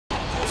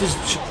Just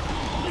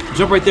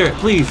jump right there,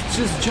 please.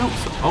 Just jump.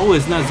 Oh,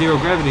 it's not zero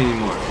gravity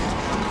anymore.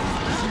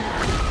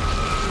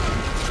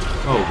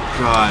 Oh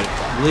God,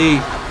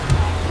 leap.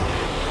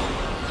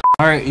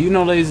 Alright, you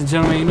know, ladies and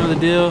gentlemen, you know the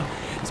deal.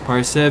 It's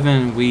part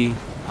 7. We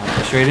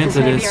straight into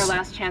this. This may be our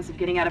last chance of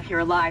getting out of here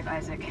alive,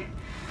 Isaac.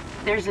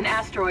 There's an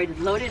asteroid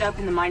loaded up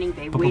in the mining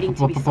bay waiting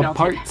to be smelted.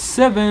 Part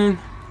 7.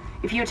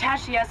 If you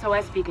attach the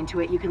SOS beacon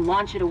to it, you can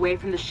launch it away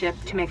from the ship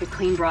to make a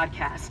clean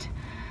broadcast.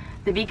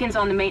 The beacon's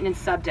on the maintenance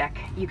subdeck.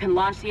 You can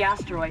launch the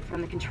asteroid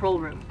from the control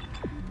room.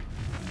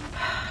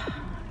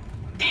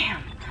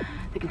 Damn,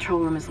 the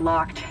control room is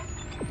locked.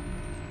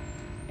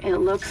 It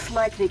looks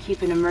like they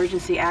keep an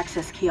emergency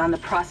access key on the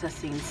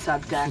processing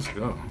subdeck. Let's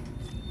go.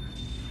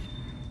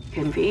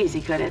 Couldn't be easy,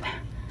 could it?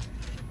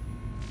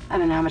 I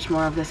don't know how much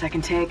more of this I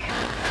can take.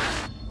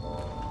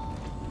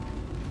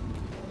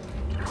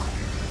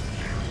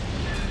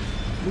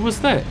 What's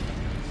that?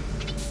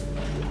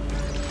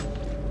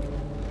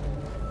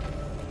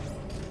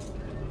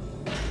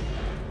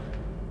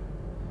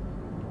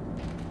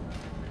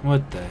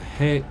 What the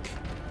heck?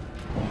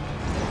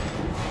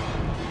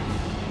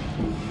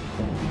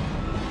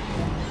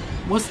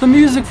 What's the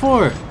music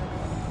for?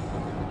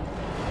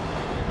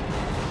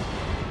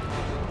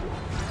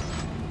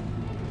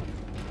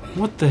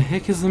 What the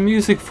heck is the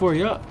music for?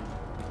 Y'all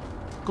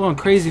going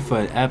crazy for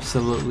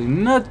absolutely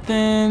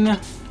nothing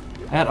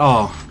at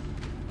all.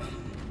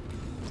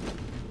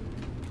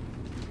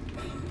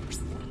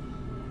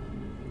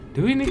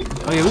 Do we need?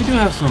 Oh yeah, we do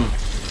have some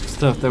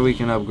stuff that we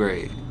can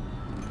upgrade.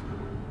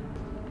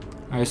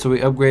 Alright, so we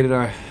upgraded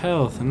our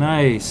health.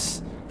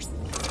 Nice.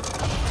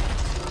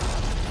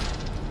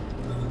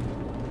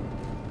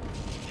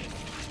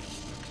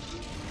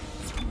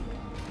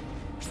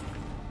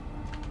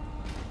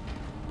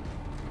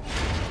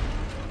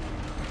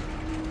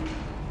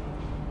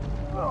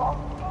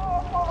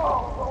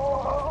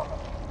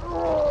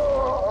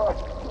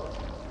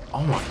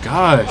 Oh my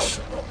gosh.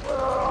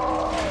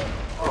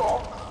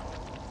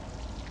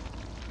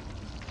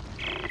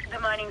 The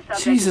mining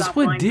subject Jesus, is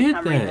what offline did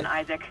for some that? reason,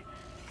 Isaac.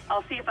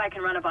 I'll see if I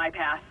can run a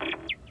bypass.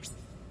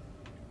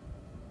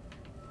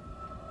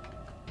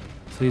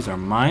 So these are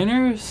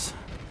miners?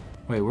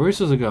 Wait, where are we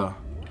supposed to go?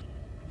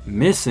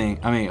 Missing?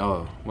 I mean,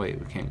 oh, wait,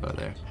 we can't go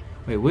there.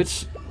 Wait,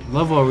 which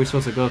level are we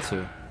supposed to go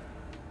to?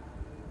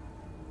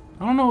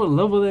 I don't know what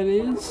level that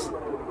is.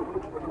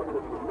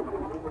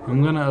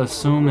 I'm gonna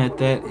assume that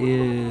that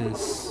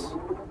is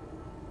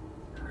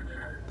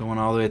the one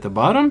all the way at the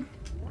bottom.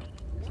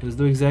 So let's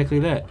do exactly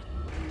that.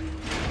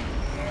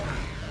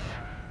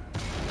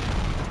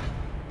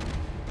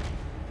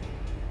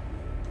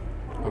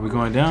 Are we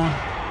going down?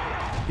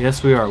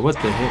 Yes, we are. What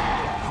the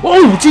heck?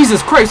 Oh,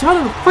 Jesus Christ!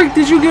 How the freak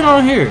did you get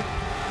on here?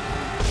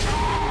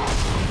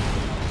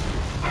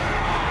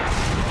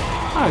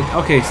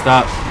 Okay,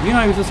 stop. You're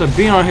not even supposed to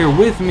be on here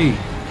with me.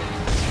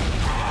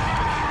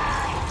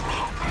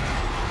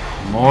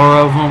 More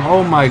of them.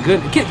 Oh my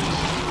goodness. Get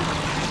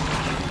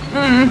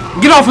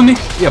off of me.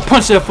 Yeah,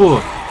 punch that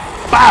fool.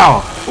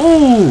 Bow.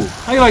 Ooh.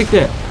 How you like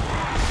that?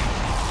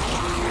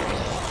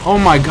 Oh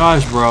my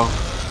gosh, bro.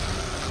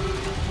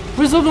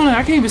 What's up on there?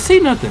 I can't even see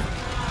nothing.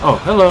 Oh,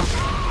 hello.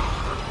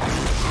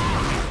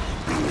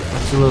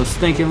 That's your little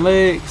stinking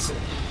legs.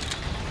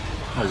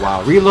 Oh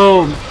wow.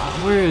 Reload.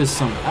 Where is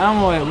some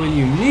ammo at when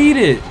you need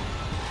it?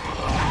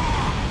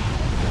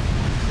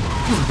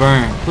 Just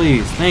burn,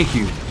 please. Thank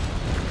you.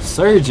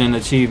 Surgeon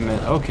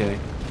achievement. Okay.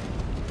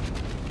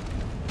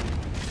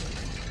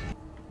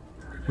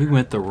 We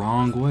went the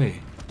wrong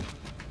way.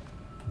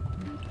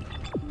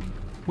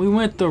 We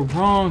went the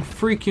wrong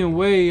freaking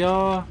way,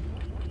 y'all.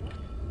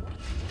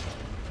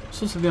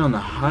 Supposed to be on the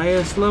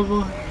highest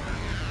level.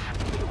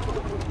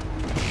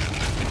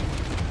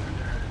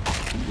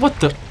 What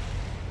the?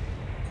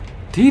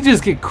 Did he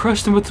just get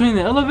crushed in between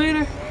the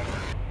elevator?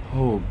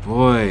 Oh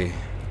boy.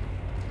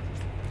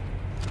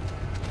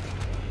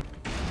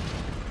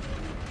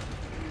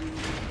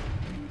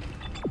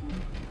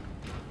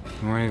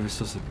 We weren't even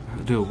supposed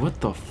to. Dude, what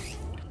the f?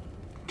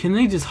 Can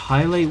they just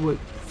highlight what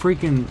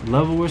freaking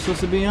level we're supposed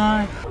to be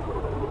on?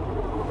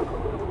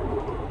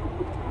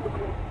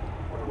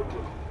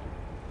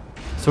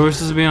 So we're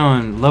supposed to be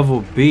on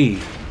level B.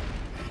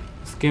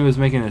 This game is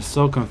making it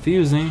so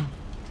confusing.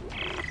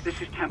 This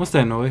is Temple. What's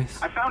that noise?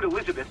 I found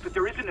Elizabeth, but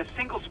there isn't a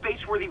single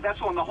space-worthy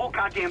vessel in the whole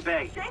goddamn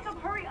bay.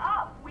 Jacob, hurry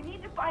up! We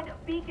need to find a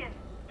beacon.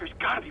 There's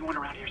gotta be one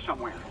around here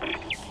somewhere.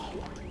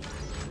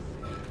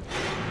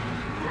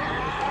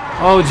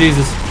 Oh,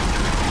 Jesus.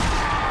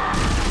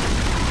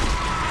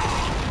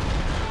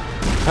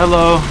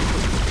 Hello.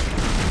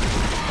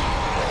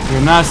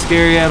 You're not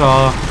scary at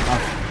all.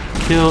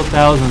 I've killed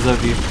thousands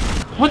of you.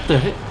 What the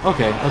heck?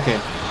 Okay, okay.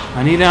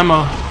 I need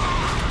ammo.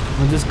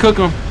 I'll just cook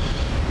them.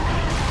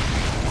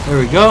 There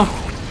we go.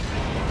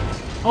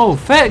 Oh,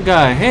 fat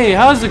guy. Hey,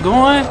 how's it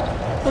going?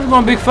 How's it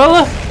going, big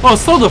fella? Oh,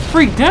 slow the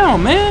freak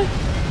down, man.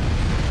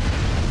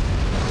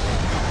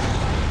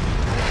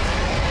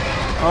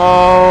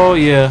 Oh,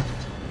 yeah.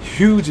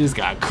 You just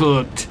got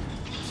cooked.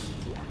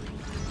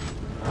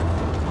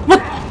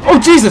 What? Oh,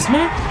 Jesus,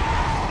 man.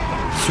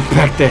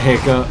 Back the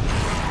heck up.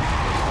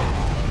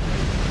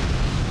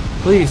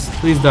 Please,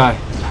 please die.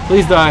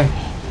 Please die.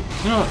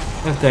 You know,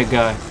 F that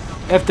guy.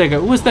 F that guy.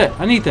 What's that?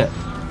 I need that.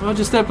 Well, I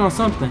just stepped on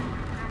something.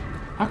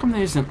 How come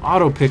there's an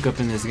auto pickup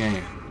in this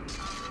game?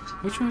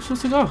 Which way are we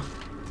supposed to go?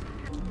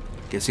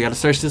 Guess you gotta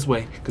search this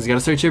way, because you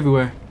gotta search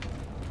everywhere.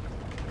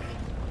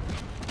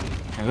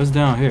 Hey, what's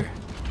down here?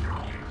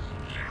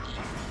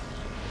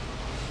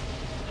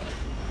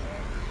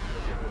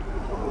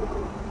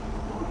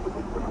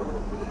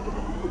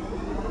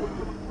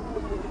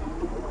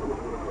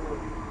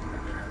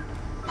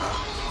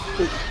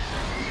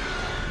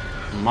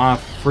 My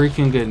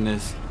freaking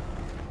goodness.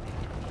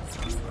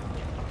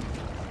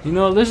 You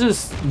know, let's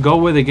just go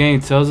where the game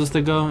tells us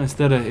to go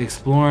instead of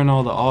exploring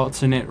all the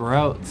alternate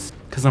routes.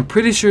 Because I'm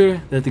pretty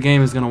sure that the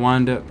game is going to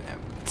wind up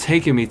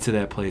taking me to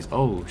that place.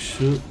 Oh,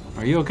 shoot.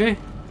 Are you okay?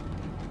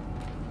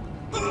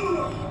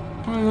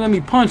 Let me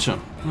punch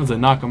him. I was to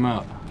knock him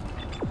out.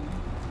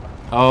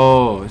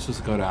 Oh, it's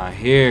supposed to go down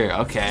here.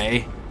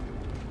 Okay.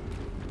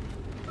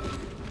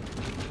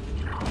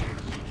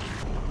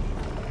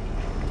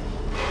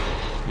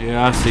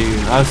 Yeah, I see you.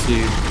 I see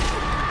you.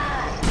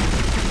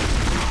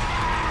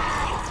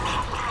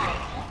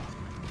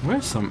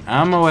 Where's some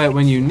ammo at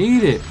when you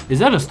need it? Is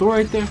that a store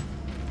right there?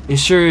 It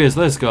sure is.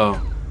 Let's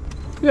go.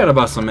 We gotta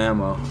buy some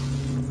ammo.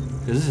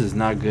 Because this is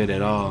not good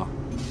at all.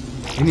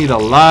 We need a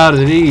lot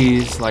of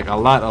these. Like a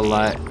lot.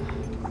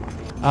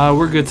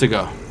 We're good to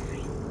go.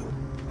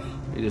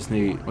 We just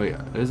need... Wait,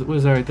 what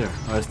is that right there?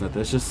 Oh, that's not.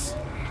 That's just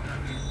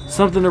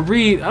something to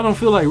read. I don't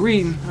feel like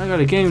reading. I got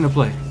a game to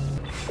play.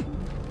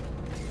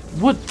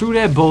 What threw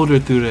that boulder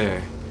through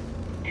there?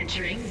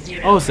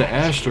 Oh, it's an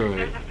asteroid.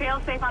 There's a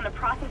failsafe on the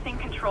processing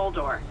control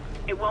door.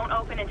 It won't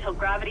open until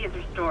gravity is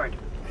restored.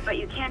 But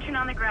you can't turn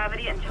on the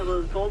gravity until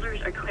those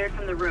boulders are cleared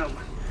from the room.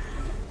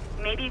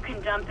 Maybe you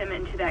can dump them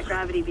into that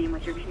gravity beam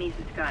with your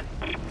kinesis gun.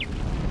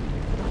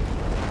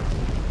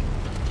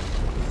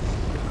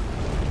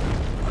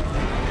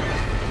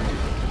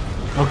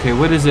 Okay,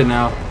 what is it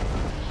now?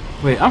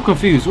 Wait, I'm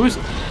confused. Where's...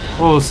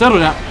 Oh, settle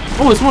down.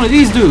 Oh, it's one of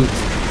these dudes.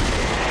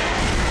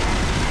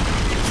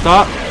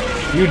 Stop.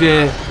 You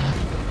dead.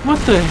 What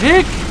the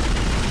heck?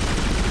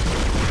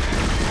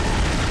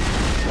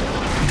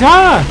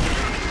 Die!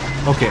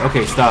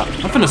 Okay, stop.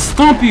 I'm finna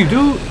stomp you,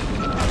 dude.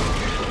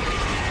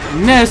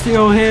 Nasty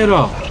old head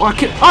off. Oh, I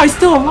can't... Oh, he's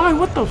still alive.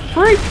 What the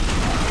freak?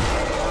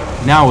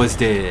 Now it's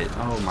dead.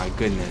 Oh my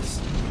goodness.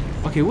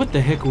 Okay, what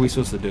the heck are we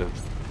supposed to do?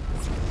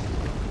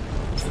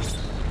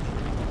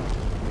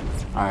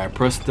 Alright,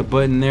 press the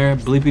button there.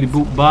 Bleepity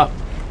boop bop.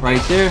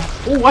 Right there.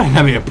 Oh, I didn't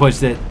have to push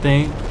that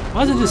thing.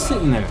 Why is it just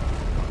sitting there?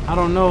 I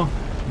don't know.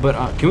 But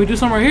can we do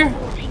something right here?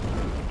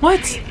 What?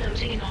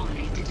 Floating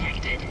anomalies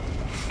detected.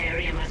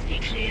 Area must be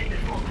cleared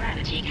before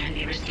gravity can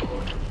be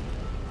restored.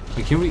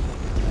 Wait, can we?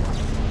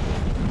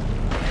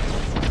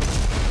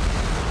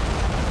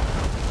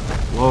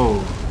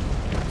 Whoa.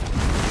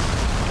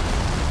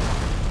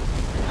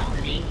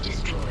 Anomaly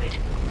destroyed.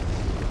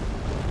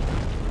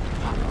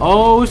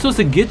 Oh, we're supposed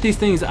to get these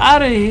things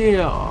out of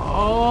here.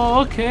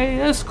 Oh, okay,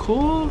 that's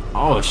cool.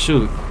 Oh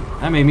shoot,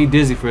 that made me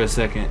dizzy for a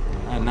second.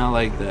 I did not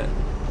like that.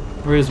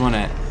 Where is one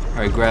at?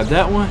 Alright, grab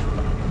that one.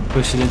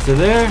 Push it into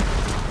there.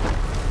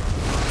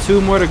 2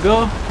 more to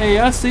go. Hey,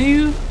 I see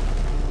you.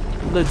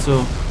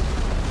 Little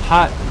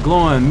hot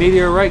glowing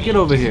meteorite. Get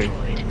over here.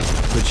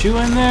 Put you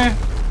in there.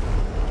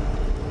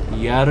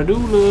 Yada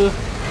doola.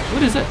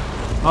 What is that?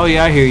 Oh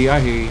yeah, I hear you. I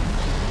hear you.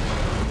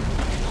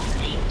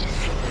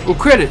 Oh,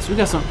 credits. We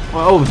got some.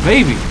 Oh,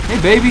 baby.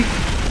 Hey, baby.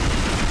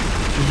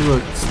 You do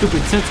a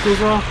stupid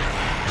tentacles off.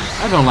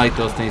 I don't like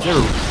those things. They're...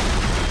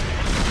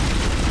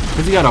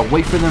 Because you gotta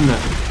wait for them to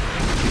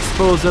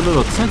expose their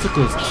little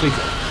tentacles.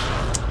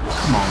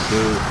 Come on,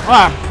 dude. Oh,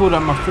 I pulled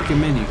out my freaking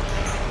menu.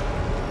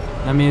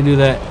 Let me do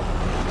that.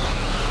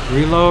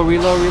 Reload,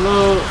 reload,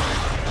 reload.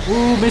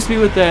 Ooh, missed me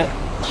with that.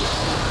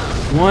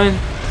 1,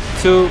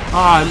 2.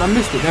 Ah, I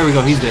missed it. There we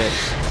go. He's dead.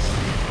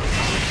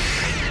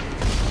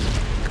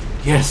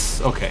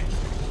 Yes. Okay.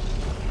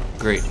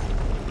 Great.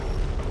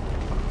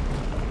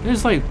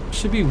 There's like,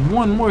 should be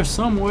one more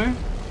somewhere.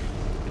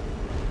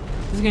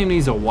 This game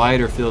needs a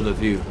wider field of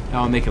view.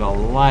 That will make it a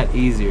lot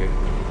easier.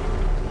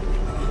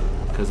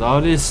 Because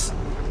all this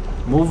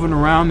moving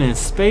around in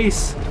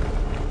space,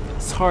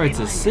 it's hard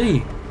to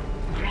see.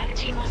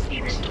 Gravity must be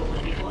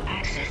restored before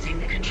accessing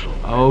the control.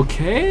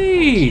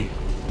 Okay.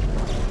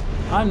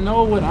 I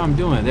know what I'm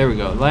doing. There we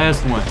go.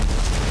 Last one.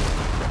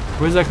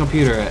 Where's that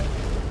computer at?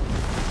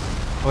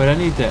 Oh, wait, I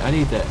need that. I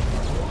need that.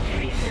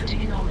 Free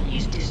floating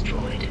anomalies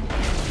destroyed.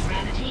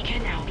 Gravity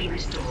can now be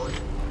restored.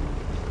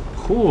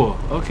 Cool.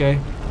 Okay.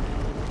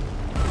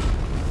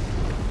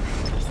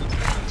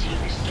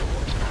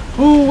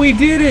 Ooh, we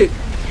did it!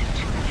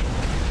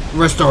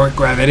 Restore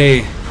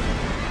gravity.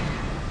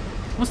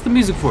 What's the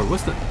music for?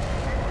 What's the...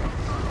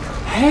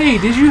 Hey,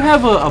 did you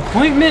have an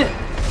appointment?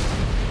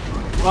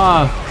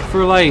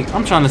 For like...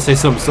 I'm trying to say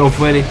something so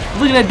funny.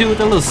 Look at that dude with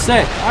that little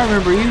set. I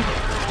remember you.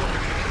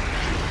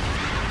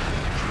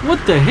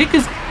 What the heck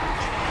is...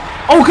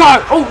 Oh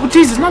God! Oh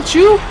Jesus, not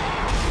you!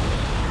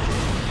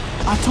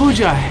 I told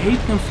you I hate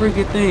them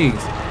freaking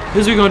things.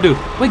 Here's what we're gonna do.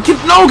 Wait, get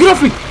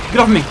off me! Get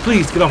off me,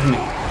 please, get off me.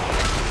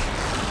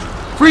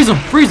 Freeze him,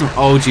 freeze him.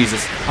 Oh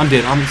Jesus, I'm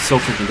dead. I'm so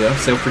freaking dead. I'm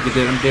so freaking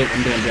dead. I'm dead.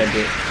 I'm dead. I'm dead.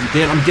 I'm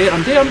dead. I'm dead. I'm dead.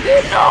 I'm dead. I'm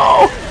dead.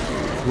 No!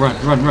 Run,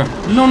 run,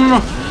 run. No, no,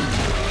 no.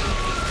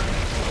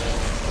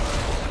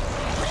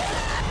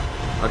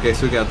 Okay,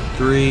 so we got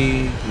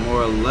 3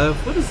 more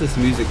left. What is this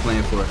music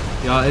playing for?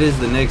 Y'all, it is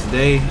the next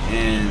day,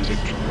 and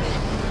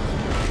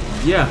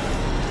yeah,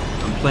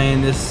 I'm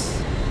playing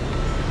this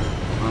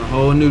on a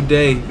whole new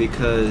day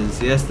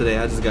because yesterday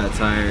I just got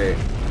tired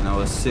and I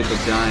was sick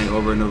of dying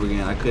over and over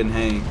again. I couldn't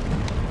hang.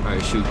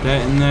 Alright, shoot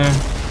that in there.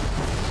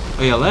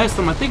 Oh yeah, last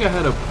time I think I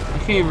had I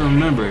can't even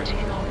remember.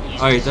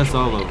 Alright, that's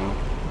all of them.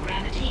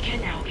 Gravity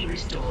can now be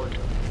restored.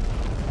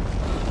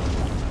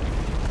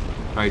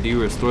 Alright, do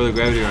you restore the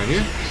gravity right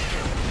here?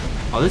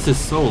 Oh, this is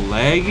so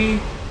laggy.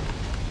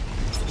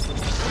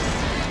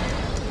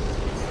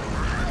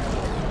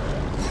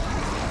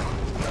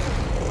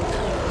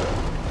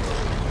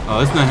 Oh,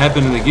 it's not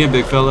happening again,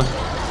 big fella.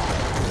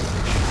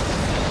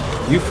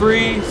 You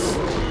freeze,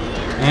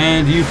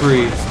 and you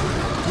freeze.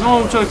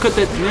 No, I'm trying to cut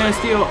that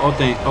nasty. Oh,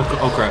 thing.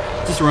 Oh crap.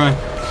 Just run.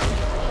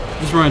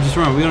 Just run. Just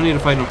run. We don't need to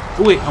fight them.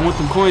 Oh wait, I want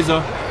them coins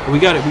though. Oh, we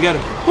got it. We got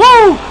it.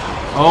 Woo!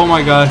 Oh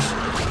my gosh.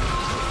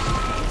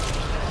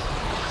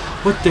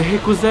 What the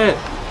heck was that?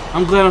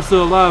 I'm glad I'm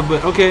still alive,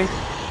 but okay.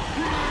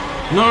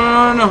 No, no,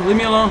 no, no, no. Leave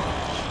me alone.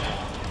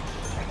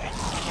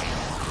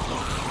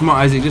 Come on,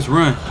 Isaac. Just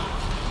run.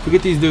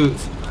 Forget these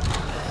dudes.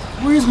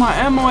 Where's my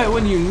ammo at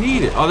when you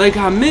need it? Oh, they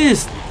got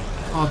missed.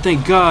 Oh,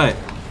 thank God.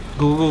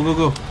 Go, go, go,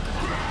 go.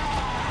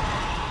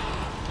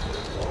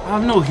 I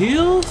have no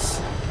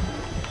heals?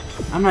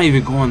 I'm not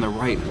even going the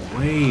right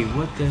way.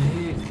 What the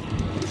heck?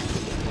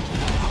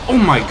 Oh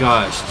my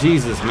gosh.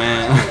 Jesus,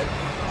 man.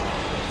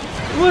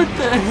 What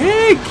the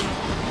heck?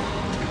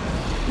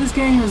 This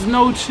game has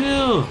no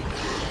chill.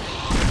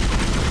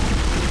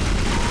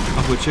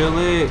 Up with your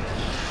leg.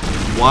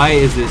 Why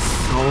is it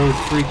so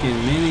freaking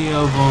many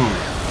of them?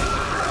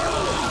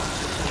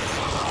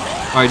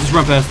 Alright, just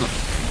run past them.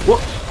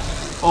 What?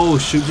 Oh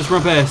shoot, just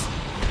run past.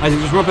 Isaac,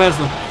 just run past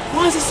them.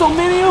 Why is there so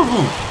many of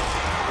them?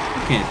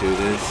 I can't do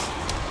this.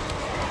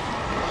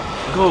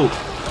 Go.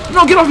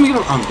 No, get off me. Get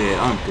off. I'm dead.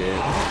 I'm dead.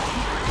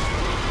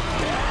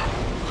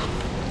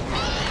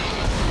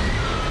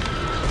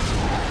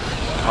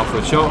 Off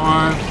with your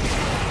arm.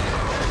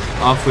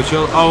 Off with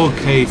your...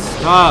 Okay,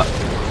 stop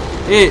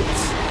it.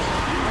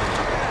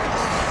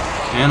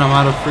 And I'm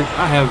out of freak...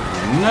 I have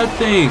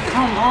nothing.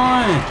 Come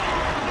on.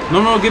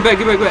 No, no, get back,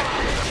 get back, get back.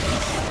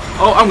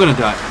 Oh, I'm gonna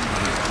die.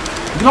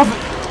 Get off it.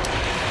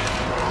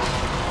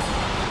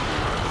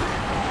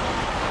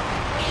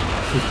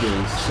 This is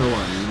getting so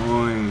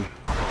annoying.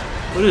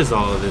 What is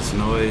all of this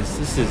noise?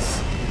 This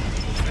is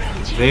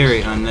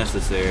very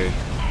unnecessary.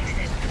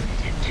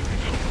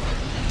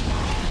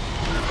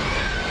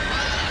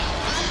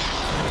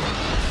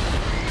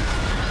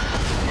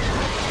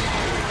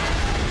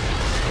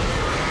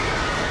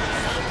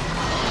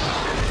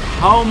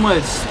 How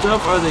much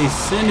stuff are they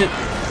sending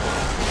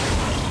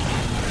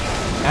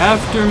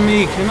after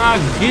me? Can I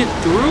get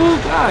through?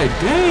 God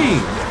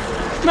dang.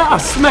 Nah, I'll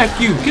smack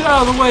you. Get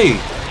out of the way.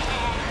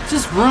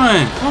 Just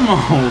run. Come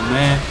on,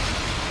 man.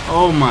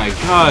 Oh my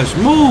gosh.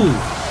 Move.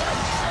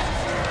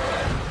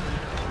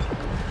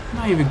 I'm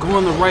not even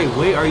going the right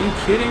way. Are you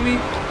kidding me?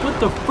 What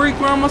the freak?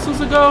 Where am I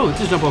supposed to go?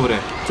 Just jump over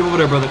there. Jump over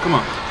there, brother. Come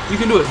on. You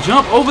can do it.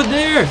 Jump over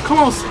there. Come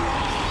on.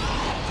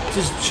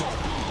 Just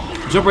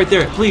jump right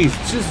there. Please.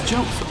 Just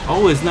jump.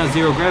 Oh, it's not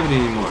zero gravity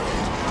anymore.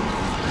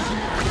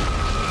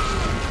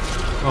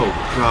 Oh,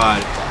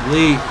 God.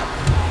 Leave.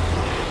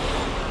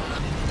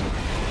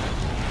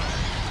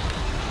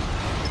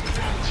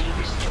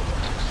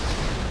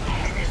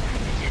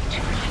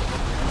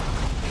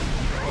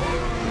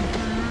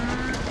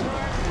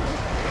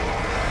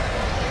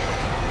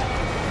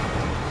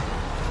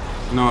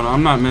 No, no,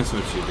 I'm not messing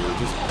with you, dude.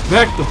 Just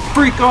back the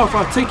freak off.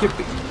 I'll take your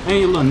feet and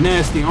your little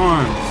nasty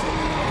arms.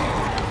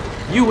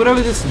 You,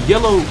 whatever this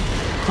yellow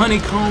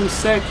honeycomb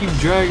sack you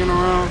dragging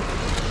around.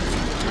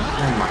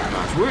 Oh my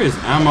gosh, where is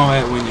ammo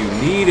at when you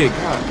need it?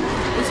 God,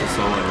 this is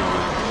so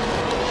annoying.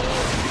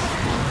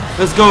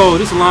 Let's go.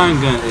 This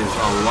line gun is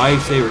a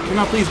lifesaver. Can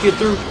I please get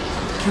through?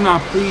 Can I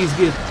please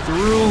get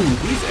through?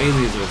 These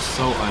aliens are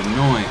so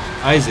annoying.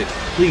 Isaac,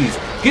 please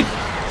get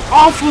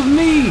off of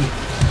me.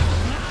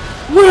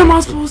 What am I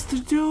supposed to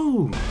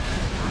do?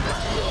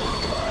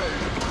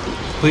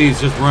 Please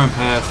just run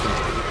past them.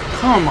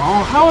 Come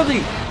on, how are they?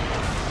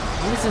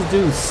 Why does this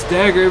dude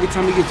stagger every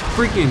time he gets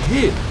freaking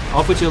hit?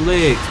 Off with your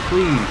legs,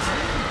 please.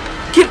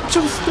 Get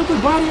your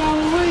stupid body out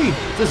of the way.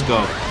 Just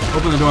go.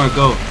 Open the door and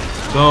go.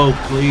 Go,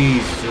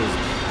 please.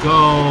 Just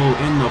go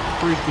in the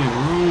freaking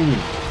room.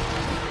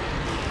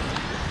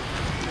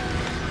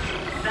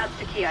 That's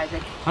the key,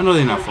 Isaac. I know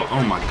they're not following.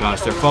 Oh my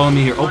gosh, they're following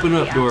me here. Open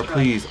up door,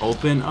 please.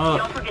 Open up.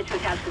 Don't forget to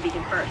attach the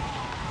beacon first.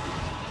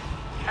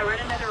 I read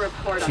another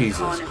report on Jesus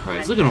colonists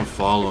Christ, look at them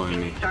following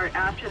me. Start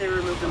after they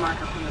remove the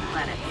marker from the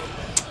planet.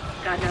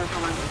 God knows how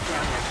long they'll stay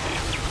out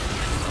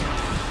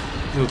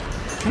there. Dude,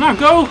 can I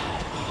go?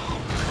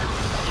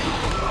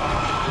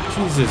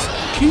 Jesus,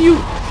 can you?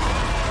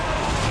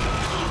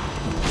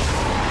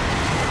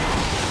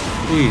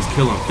 Please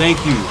kill him. Thank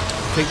you.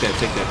 Take that,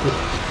 take that.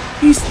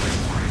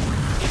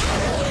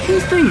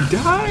 This thing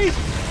died?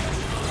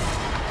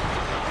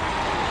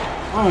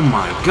 Oh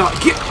my god.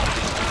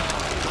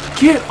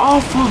 Get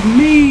off of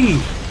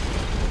me!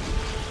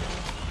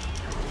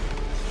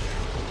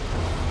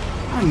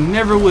 I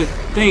never would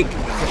think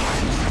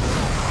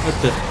that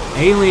the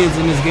aliens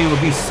in this game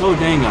would be so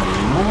dang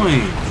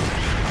annoying.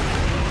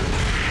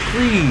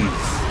 Please,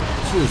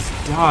 just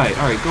die.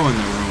 Alright, go in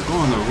the room.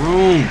 Go in the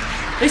room.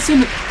 They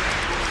send it.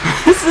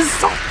 This is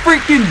so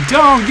freaking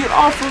dumb. Get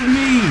off of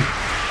me.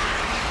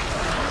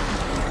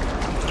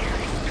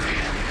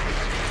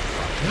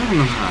 I don't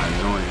know how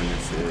annoying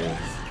this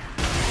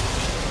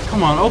is.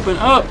 Come on, open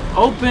up.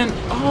 Open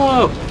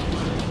up.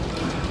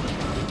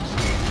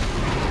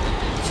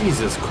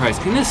 Jesus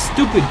Christ. Can this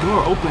stupid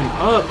door open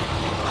up?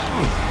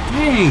 Oh,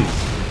 dang.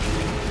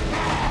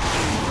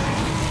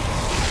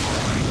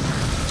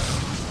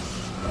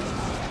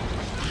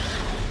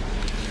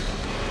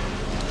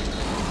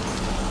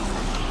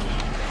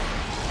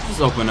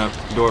 Just open up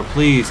the door,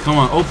 please. Come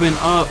on, open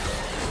up.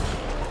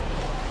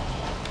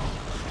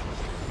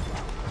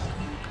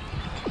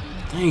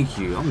 Thank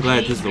you. I'm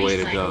glad this is the way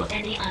to go.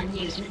 Any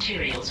unused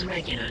materials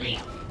regularly.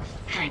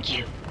 Thank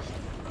you.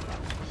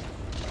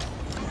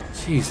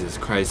 Jesus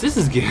Christ, this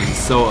is getting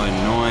so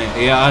annoying.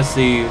 Yeah, I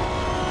see you.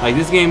 Like,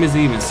 this game isn't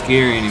even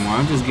scary anymore.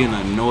 I'm just getting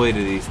annoyed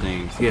at these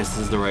things. Yes,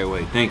 this is the right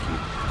way. Thank you.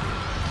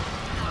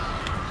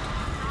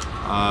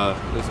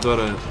 Let's go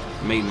to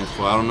maintenance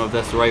floor. I don't know if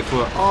that's the right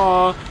floor.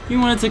 Aw, you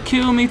wanted to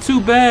kill me? Too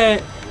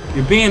bad.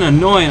 You're being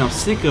annoying. I'm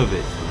sick of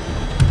it.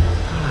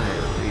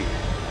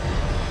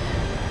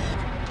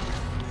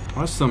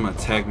 Watch someone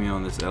attack me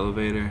on this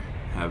elevator.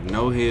 I have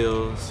no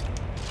heals.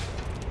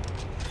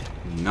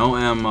 No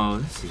ammo.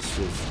 This is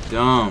just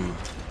dumb.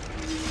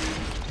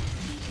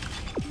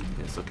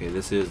 Yes, okay,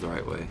 this is the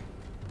right way.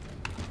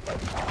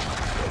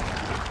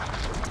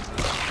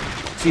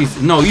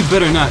 Jeez, no, you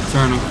better not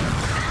turn him.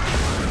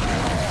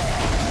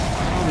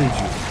 How did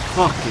you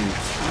fucking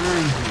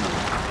turn him?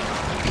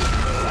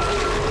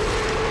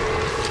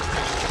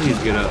 Please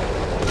get up.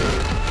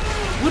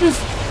 What is...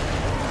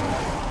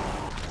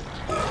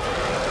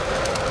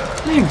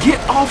 Man, get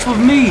off of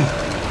me!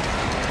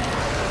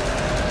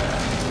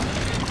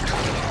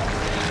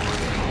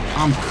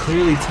 I'm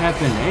clearly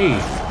tapping A.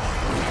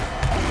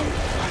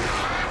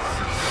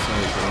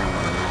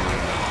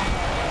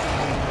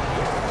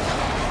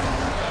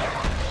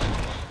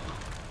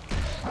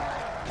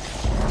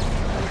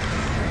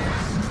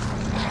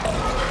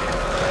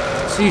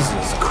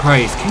 Jesus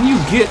Christ, can you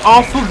get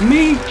off of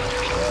me?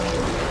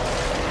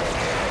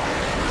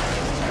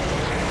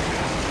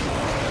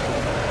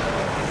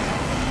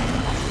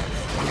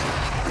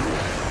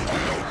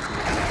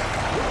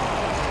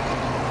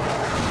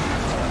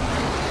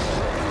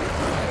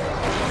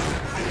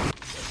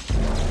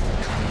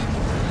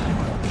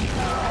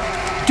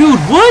 Dude,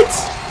 what?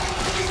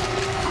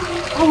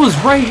 I was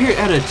right here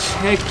at a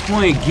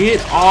checkpoint.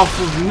 Get off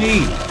of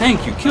me.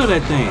 Thank you. Kill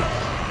that thing.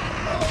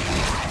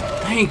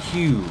 Thank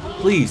you.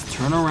 Please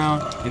turn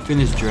around and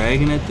finish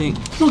dragging that thing.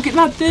 No,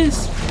 not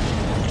this.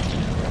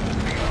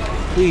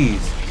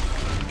 Please.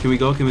 Can we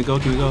go? Can we go?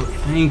 Can we go?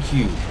 Thank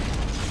you.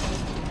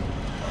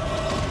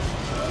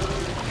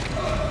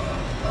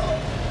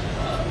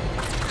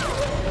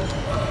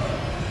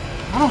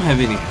 I don't have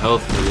any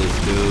health for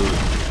this, dude.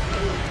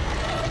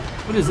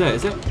 What is that?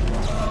 Is that...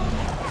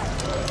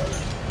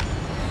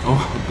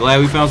 Oh, glad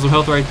we found some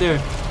health right there.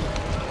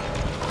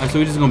 Alright, so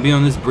we're just gonna be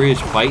on this bridge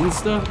fighting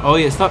stuff? Oh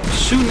yeah, stop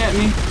shooting at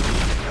me.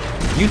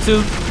 You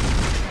too.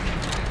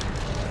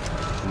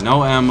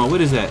 No ammo.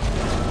 What is that?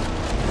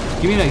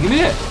 Give me that. Give me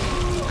that.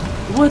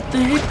 What the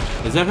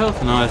heck? Is that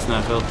health? No, that's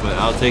not health, but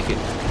I'll take it.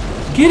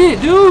 Get it,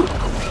 dude!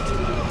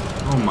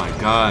 Oh my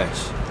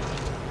gosh.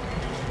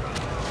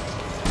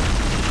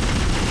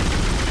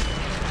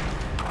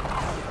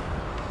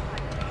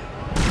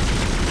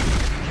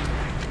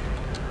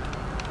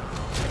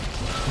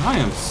 I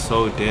am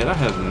so dead. I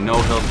have no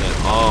health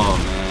at all,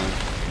 man.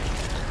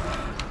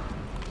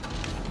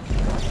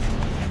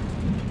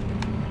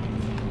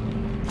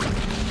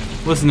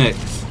 What's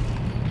next?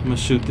 I'm gonna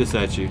shoot this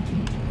at you.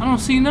 I don't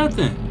see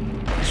nothing.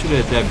 Shoot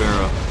it at that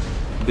barrel.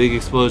 Big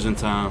explosion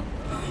time.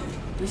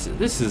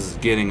 This is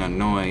getting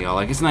annoying, y'all.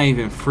 Like, it's not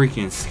even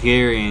freaking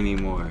scary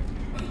anymore.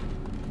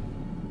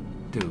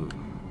 Dude,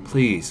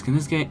 please, can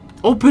this game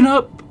open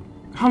up?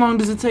 How long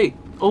does it take?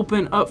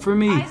 Open up for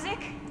me. Isaac?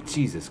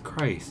 Jesus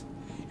Christ.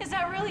 Is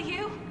that really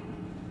you?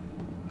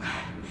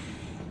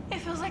 It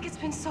feels like it's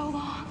been so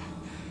long.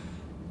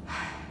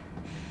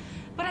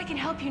 But I can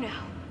help you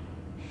now.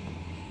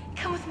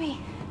 Come with me.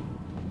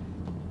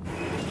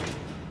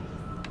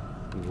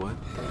 What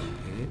the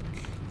heck?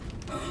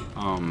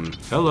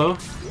 Hello?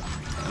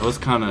 That was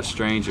kind of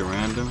strange and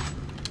random.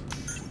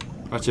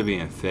 I should be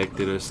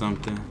infected or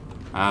something.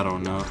 I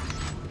don't know.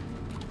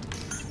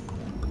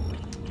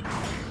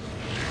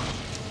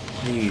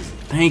 Please.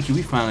 Thank you.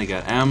 We finally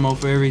got ammo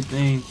for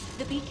everything.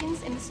 The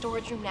beacon's in the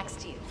storage room next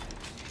to you.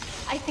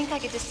 I think I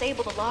could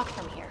disable the lock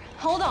from here.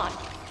 Hold on.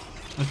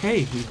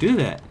 Okay, you do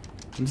that.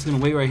 I'm just gonna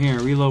wait right here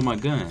and reload my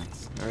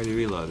guns. I already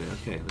reloaded.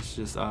 Okay, let's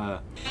just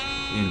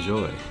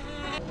enjoy.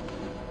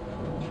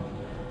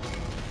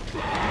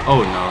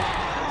 Oh no.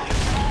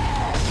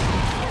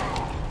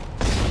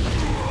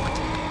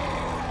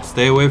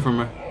 Stay away from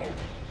her.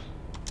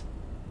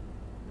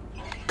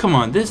 Come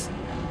on,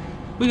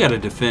 we gotta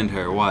defend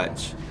her,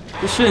 watch.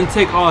 This shouldn't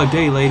take all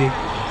day, lady.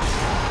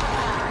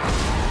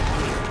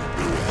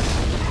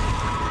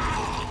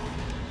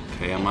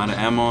 Okay, I'm out of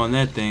ammo on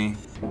that thing.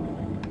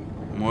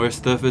 More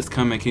stuff is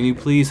coming. Can you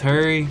please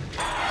hurry?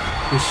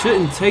 It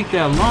shouldn't take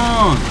that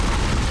long.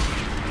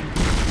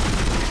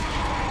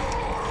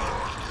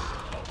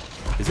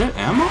 Is that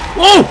ammo?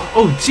 Whoa!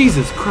 Oh,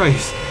 Jesus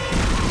Christ.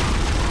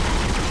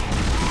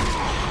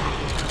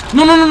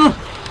 No, no, no, no.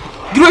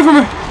 Get away from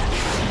her.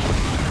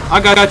 I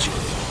got you.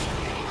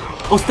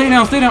 Oh, stay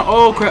down, stay down.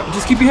 Oh, crap.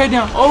 Just keep your head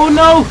down. Oh,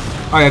 no.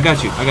 All right, I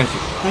got you. I got you.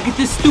 Can I get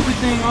this stupid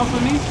thing off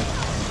of me?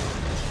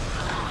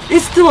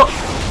 It's still...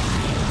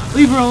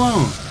 Leave her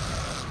alone.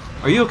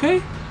 Are you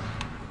okay?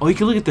 Oh, you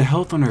can look at the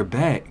health on her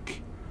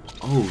back.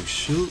 Oh,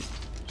 shoot.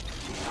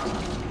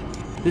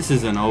 This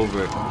isn't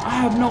over. I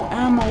have no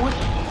ammo. What?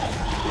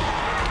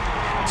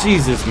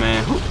 Jesus,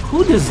 man.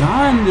 Who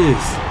designed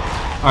this?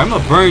 All right, I'm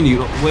going to burn you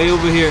way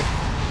over here.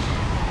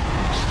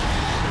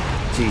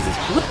 Jesus.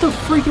 What the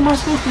freak am I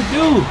supposed to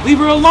do? Leave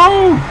her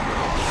alone.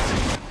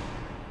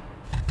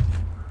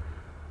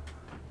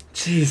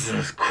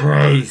 Jesus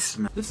Christ,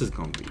 man. This is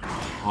going to be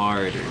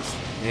hard as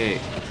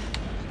heck.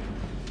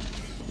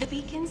 The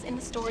beacon's in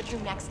the storage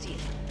room next to you.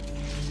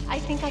 I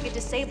think I could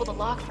disable the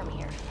lock from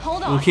here.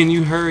 Hold on. Well, can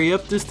you hurry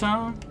up this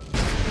time?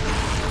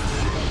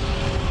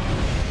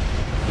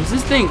 Is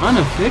this thing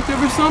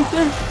ineffective or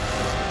something?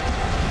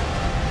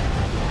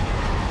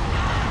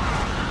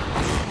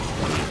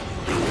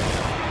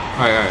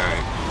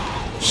 Alright.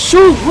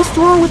 Shoot! What's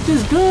wrong with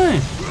this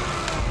gun?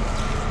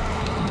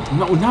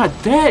 No,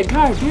 not that.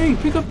 God dang,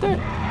 pick up that.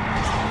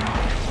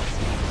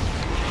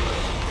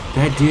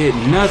 That did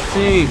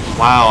nothing.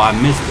 Wow, I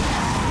missed it.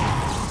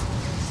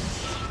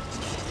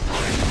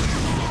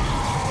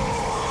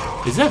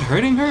 Is that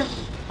hurting her?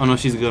 Oh no,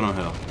 she's good on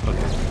health.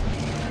 Okay.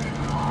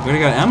 We already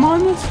got ammo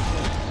on this?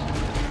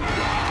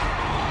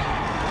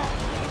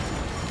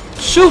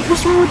 Shoot,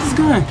 what's wrong with this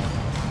gun?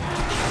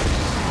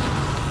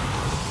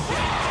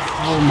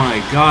 Oh my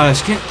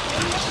gosh, get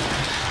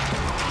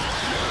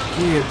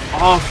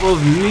off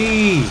of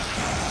me.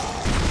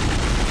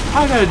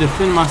 I gotta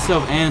defend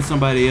myself and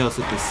somebody else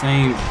at the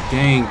same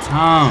dang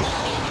time.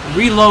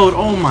 Reload,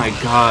 oh my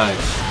gosh.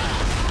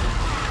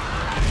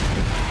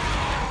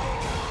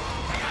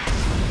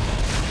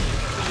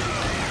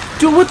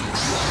 Dude, what?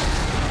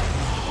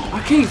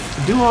 I can't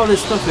do all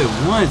this stuff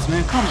at once,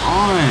 man. Come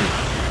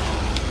on.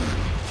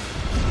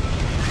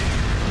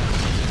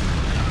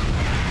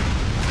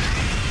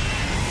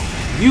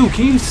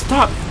 Can you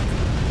stop?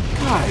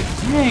 God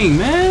dang,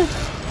 man.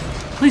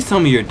 Please tell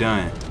me you're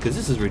done, because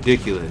this is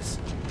ridiculous.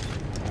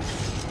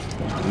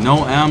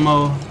 No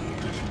ammo.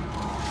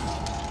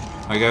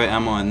 I got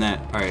ammo on that.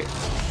 Alright.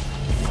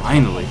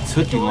 Finally.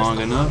 Took you long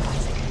enough.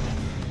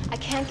 I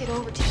can't get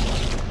over to you,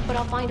 but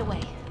I'll find a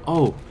way.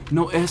 Oh,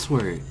 no S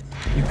word.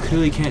 You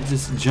clearly can't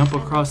just jump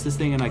across this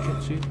thing and I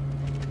catch you.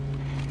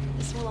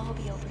 This will all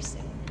be over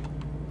soon.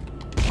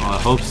 Oh, I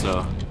hope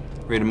so.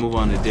 Ready to move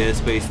on to Dead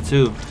Space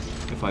 2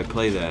 if I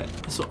play that.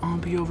 This will all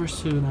be over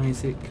soon,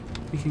 Isaac.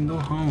 We can go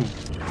home.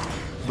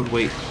 But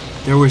wait,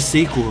 there were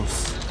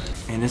sequels.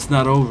 And it's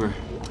not over.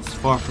 It's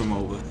far from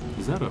over.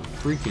 Is that a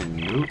freaking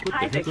nuke?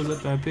 What the heck was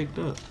that I picked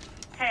up?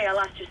 Hey, I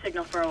lost your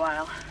signal for a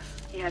while.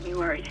 You had me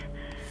worried.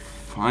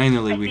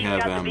 Finally, we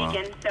have ammo. The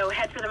beacon, so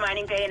head for the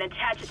mining bay and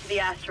attach it to the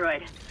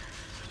asteroid.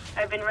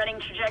 I've been running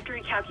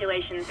trajectory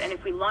calculations, and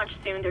if we launch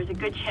soon, there's a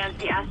good chance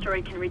the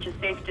asteroid can reach a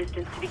safe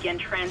distance to begin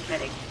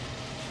transmitting.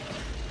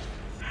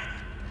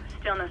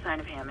 Still no sign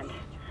of Hammond.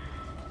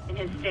 In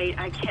his state,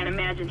 I can't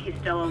imagine he's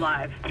still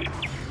alive.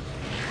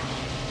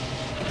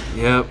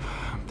 Yep,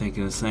 I'm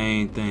thinking the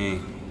same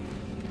thing.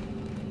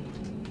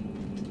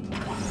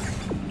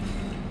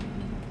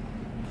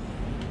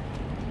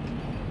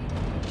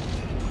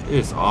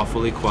 It's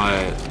awfully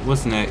quiet.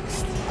 What's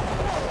next?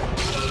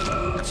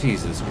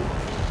 Jesus.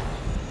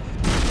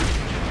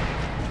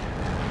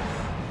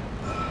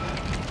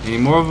 Any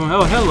more of them?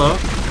 Oh, hello.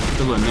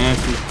 The little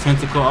nasty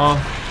tentacle off.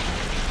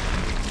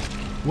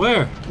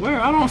 Where? Where?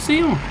 I don't see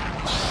him.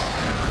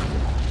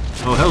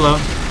 Oh, hello.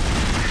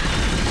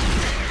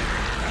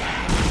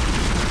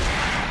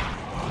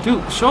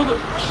 Dude, shoulder.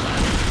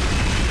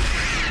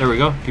 There we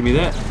go. Give me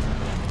that.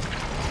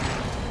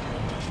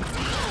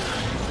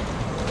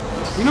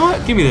 You know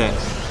what? Give me that.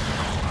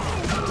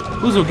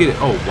 Who's gonna get it?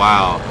 Oh,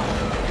 wow.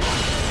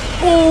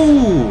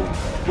 Oh!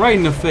 Right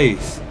in the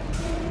face.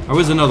 Or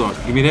where's another one?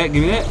 Give me that.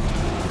 Give me that.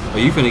 Oh,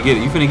 you finna get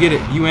it. You finna get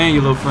it. You and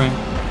your little friend.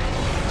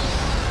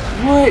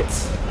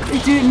 What?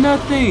 It did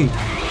nothing.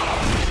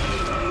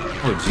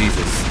 Oh,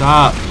 Jesus.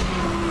 Stop.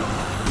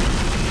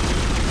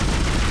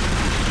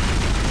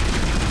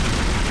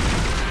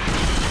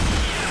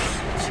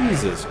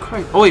 Jesus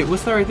Christ. Oh wait,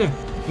 what's that right there?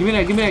 Give me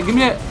that, give me that, give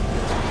me that.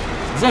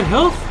 Is that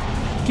health?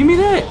 Give me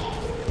that.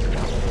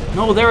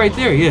 No, that right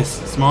there.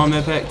 Yes. Small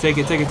med pack. Take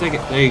it, take it, take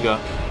it. There you go.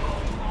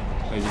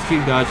 Alright, just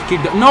keep dodging.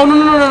 Keep dodging. No, no,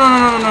 no, no, no,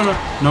 no, no, no, no.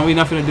 No, we're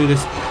not gonna do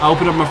this. I'll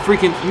open up my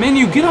freaking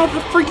menu. Get out of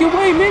the freaking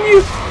way,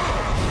 menu.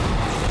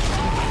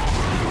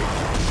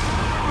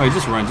 Alright,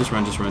 just run, just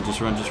run, just run,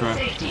 just run, just run.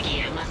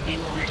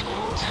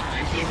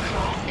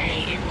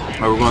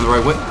 Alright, we're going the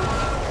right way.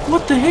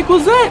 What the heck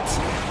was that?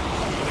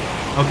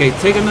 Okay,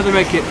 take another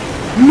med kit.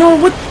 No,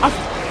 what?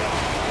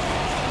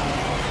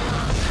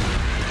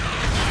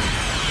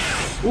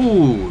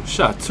 Ooh,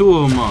 shot 2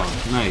 of them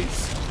off.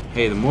 Nice.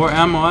 Hey, the more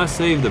ammo I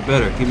save, the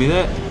better. Give me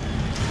that.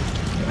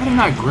 I did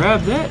not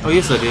grab that. Oh,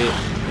 yes, I did.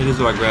 It is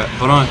what I grabbed.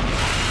 Hold on.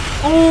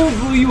 Oh,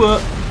 blew you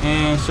up.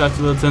 And shot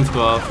your little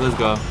tentacle off. Let's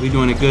go. We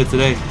doing it good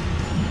today.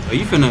 Oh,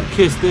 you finna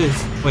kiss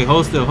this. Wait,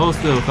 hold still,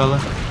 fella.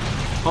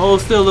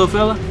 Hold still, little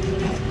fella.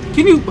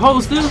 Can you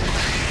hold still?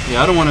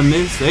 Yeah, I don't want to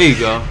miss. There you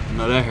go.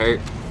 No, that hurt.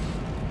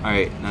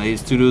 Alright, now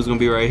these 2 dudes gonna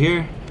be right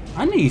here.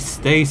 I need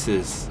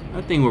stasis.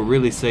 That thing will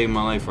really save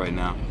my life right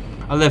now.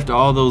 I left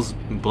all those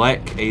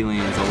black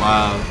aliens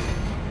alive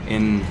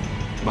in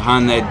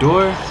behind that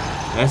door.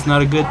 That's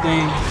not a good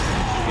thing.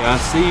 Yeah, I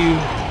see you,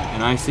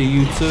 and I see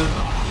you too.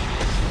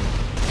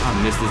 I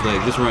missed his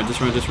leg. Just run,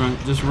 just run, just run,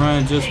 just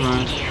run, just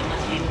run.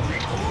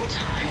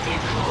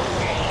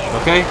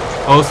 Okay.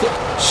 Oh,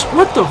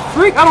 what the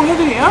freak? I don't have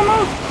any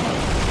ammo.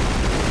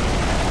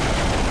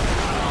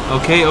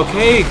 Okay,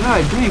 okay.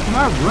 God dang, can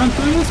I run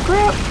through this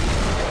crap?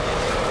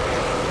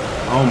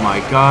 Oh my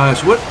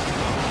gosh, what?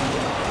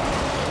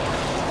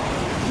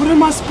 What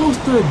am I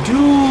supposed to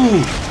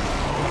do?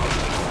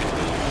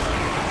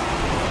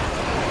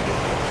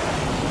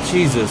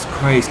 Jesus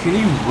Christ, can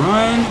you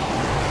run? I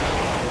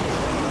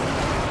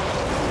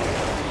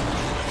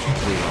can't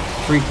believe how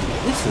freaky.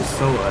 This is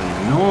so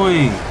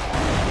annoying.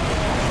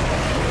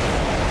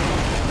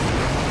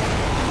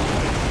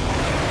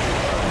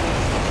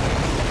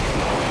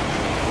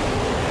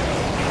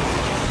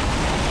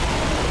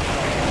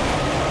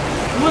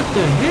 What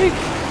the heck?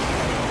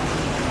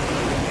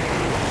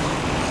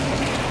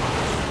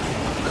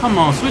 Come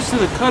on, switch to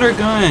the cutter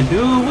gun,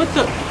 dude. What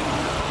the?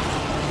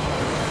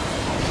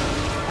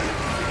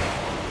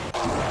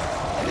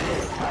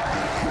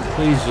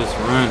 Please just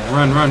run,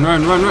 run, run,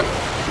 run, run, run.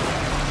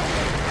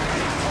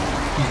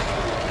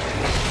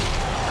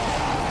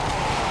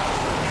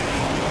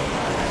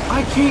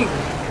 I can't.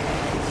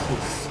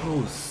 This is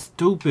so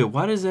stupid.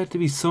 Why does there have to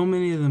be so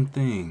many of them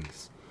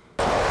things?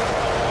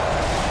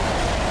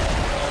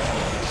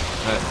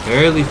 That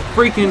barely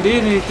freaking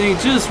did anything.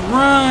 Just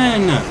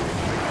run.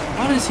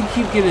 Why does he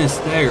keep getting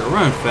staggered?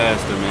 Run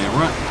faster, man.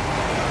 Run.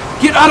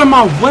 Get out of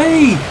my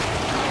way.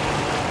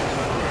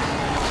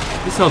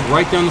 This health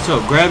right down the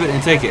shelf. Grab it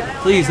and take it.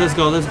 Please, let's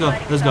go. Let's go.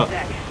 Let's go.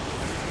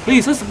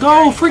 Please, let's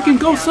go. Freaking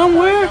go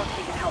somewhere.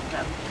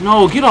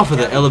 No, get off of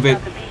the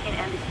elevator.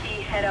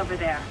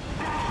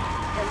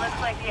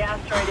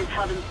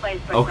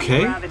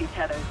 Okay.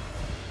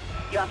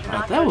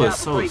 That was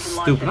so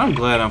stupid. I'm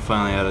glad I'm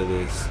finally out of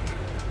this.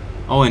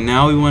 Oh, and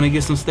now we want to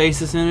get some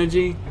stasis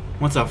energy?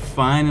 Once I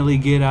finally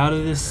get out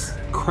of this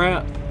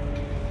crap.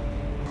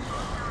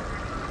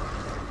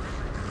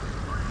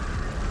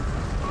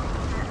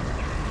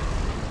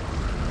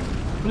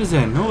 What is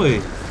that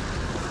noise?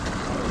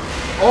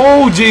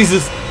 Oh,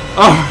 Jesus.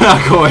 Oh, I'm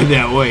not going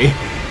that way.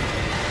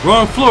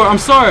 Wrong floor. I'm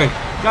sorry.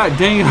 God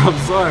dang it, I'm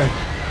sorry.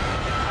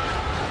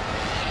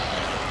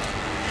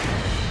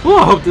 Oh,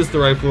 I hope this is the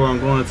right floor I'm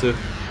going to.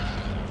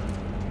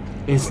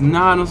 It's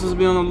not. I'm supposed to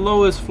be on the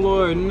lowest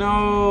floor.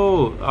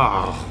 No.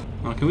 Oh.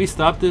 Can we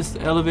stop this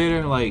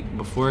elevator like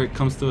before it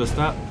comes to a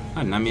stop?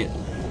 I did not mean to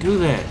do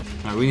that.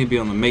 Alright, we need to be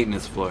on the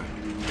maintenance floor.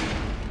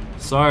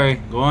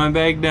 Sorry, going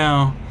back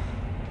down.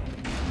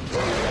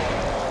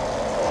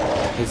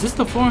 Is this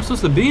the floor I'm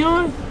supposed to be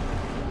on?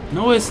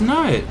 No, it's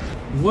not.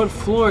 What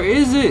floor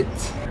is it?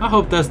 I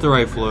hope that's the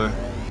right floor.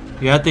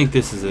 Yeah, I think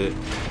this is it.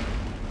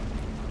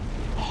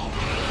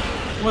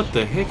 What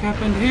the heck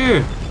happened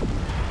here?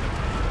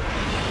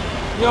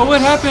 Yo, what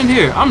happened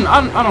here?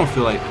 I don't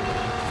feel like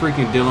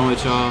freaking dealing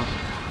with y'all.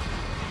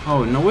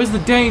 Oh no, where's the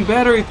dang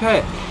battery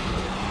pack?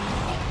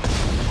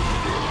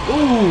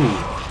 Ooh.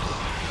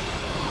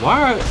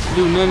 Why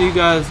do none of you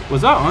guys...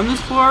 Was I on this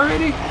floor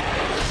already?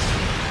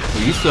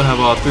 Well, you still have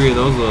all 3 of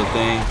those little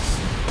things.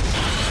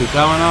 Shoot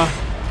that one off.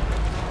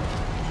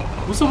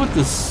 What's up with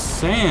the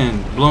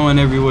sand blowing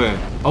everywhere?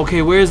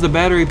 Okay, where's the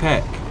battery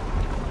pack?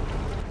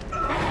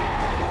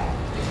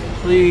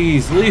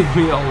 Please, leave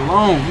me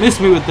alone. Miss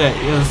me with that.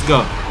 Yeah, let's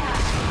go.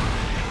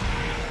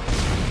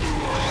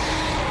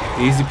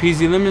 Easy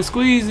peasy lemon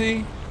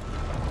squeezy.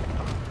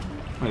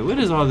 Wait, what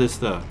is all this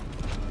stuff?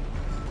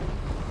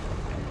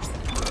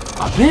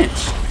 A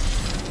bench.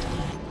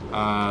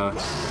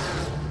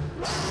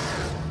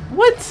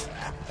 What?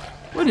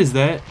 What is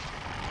that?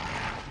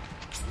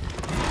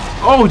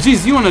 Oh,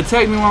 jeez, you want to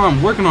attack me while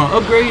I'm working on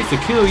upgrades to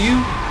kill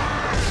you?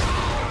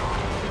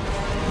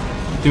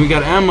 Then we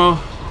got ammo.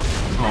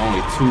 Oh,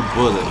 only 2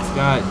 bullets.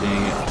 God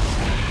dang it.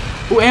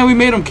 Oh, and we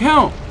made them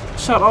count.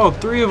 Shot all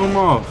 3 of them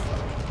off.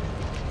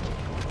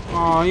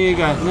 Oh, you ain't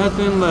got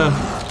nothing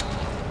left.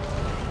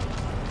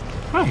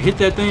 I hit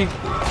that thing.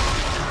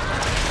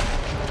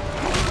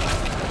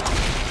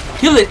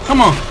 Kill it!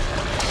 Come on!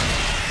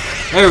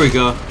 There we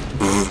go.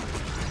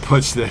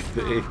 Punch that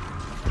thing.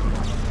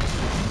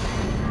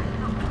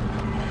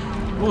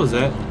 What was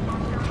that?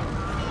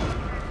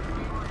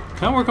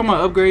 Can I work on my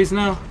upgrades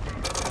now?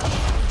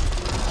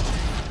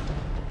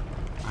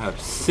 I have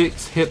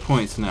 6 hit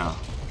points now.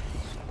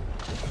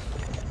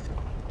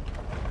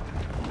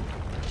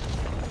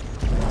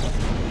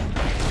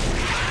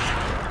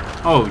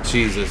 Oh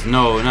Jesus,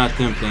 no, not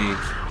them things.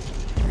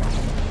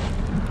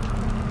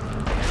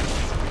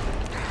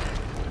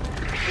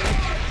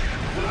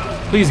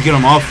 Please get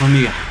them off of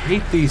me. I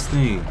hate these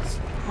things.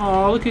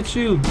 Oh, look at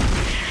you.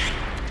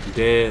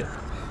 Dead.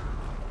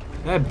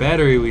 That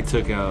battery we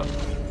took out.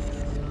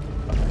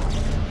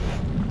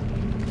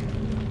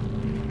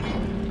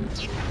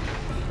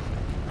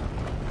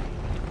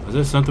 Is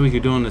there something we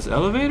could do in this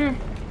elevator?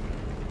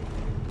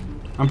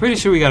 I'm pretty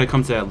sure we gotta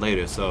come to that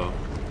later, so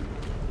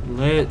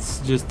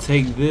let's just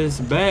take this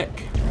back.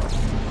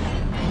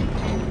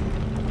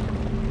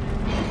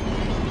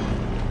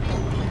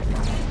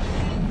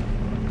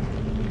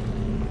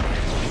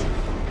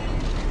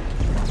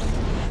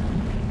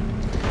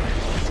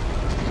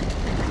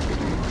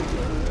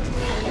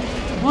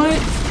 What?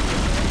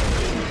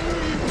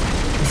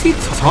 Is he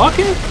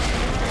talking?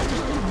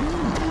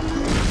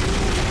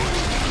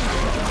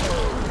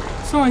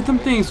 Sound like them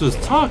things was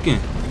talking.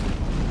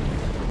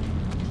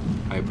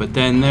 Alright, put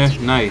that in there.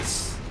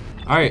 Nice.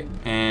 Alright,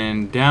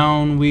 and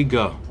down we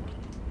go.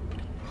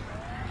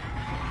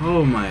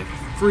 Oh my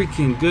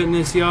freaking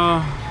goodness,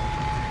 y'all.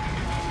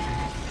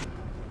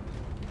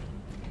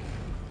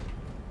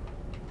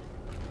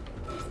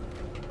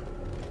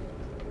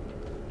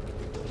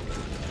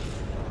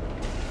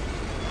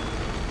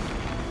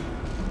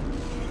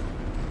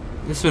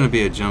 This is gonna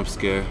be a jump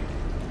scare.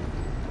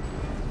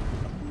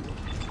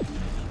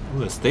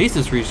 Ooh, a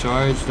stasis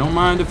recharge. Don't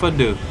mind if I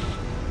do.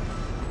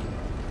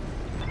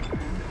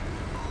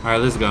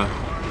 Alright, let's go.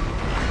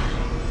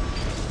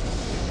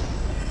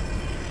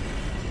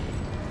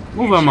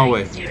 Move out of my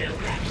way.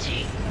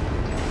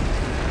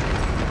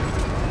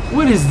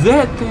 What is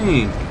that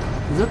thing?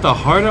 Is that the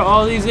heart of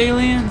all these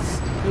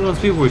aliens? Those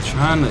people were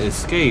trying to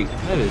escape.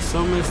 That is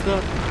so messed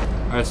up.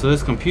 Alright, so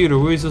this computer,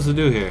 what are we supposed to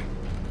do here?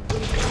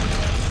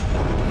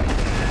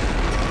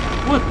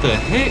 What the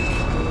heck?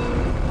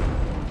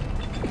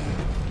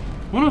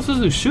 What am I supposed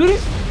to do? Shoot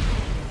it?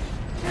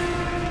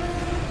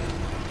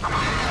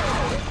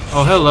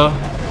 Oh, hello.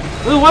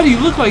 Ew, why do you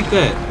look like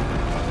that?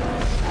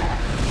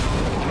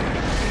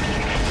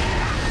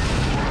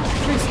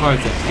 It's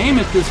hard to aim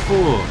at this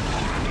fool.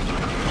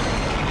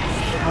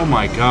 Oh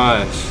my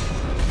gosh.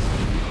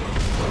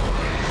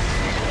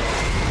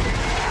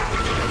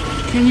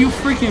 Can you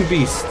freaking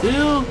be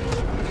still?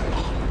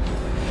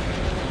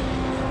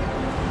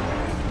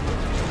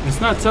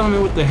 It's not telling me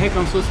what the heck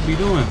I'm supposed to be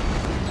doing.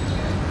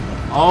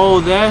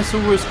 Oh, that's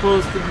what we're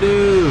supposed to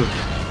do.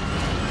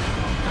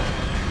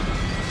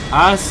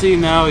 I see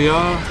now,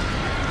 y'all.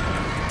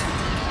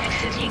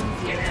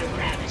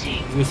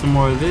 Get some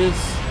more of this.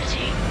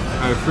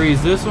 Alright,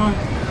 freeze this one.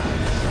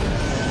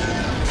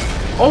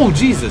 Oh,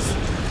 Jesus.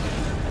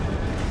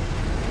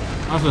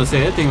 I was gonna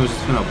say, that thing was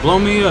just gonna blow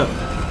me up.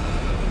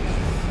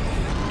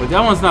 But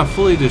that one's not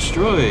fully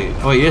destroyed.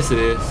 Oh, yes it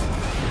is.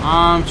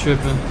 I'm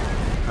tripping.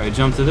 Alright,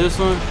 jump to this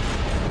one.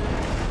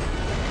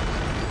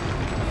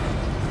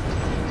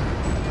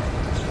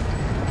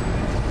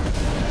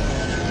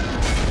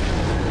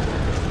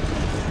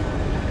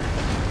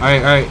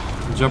 Alright,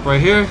 jump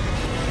right here.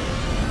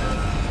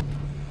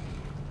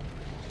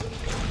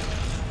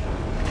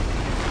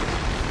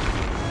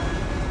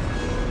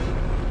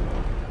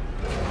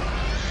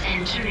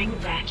 Entering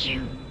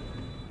vacuum.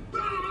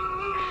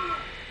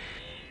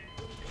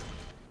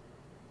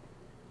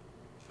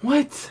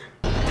 What?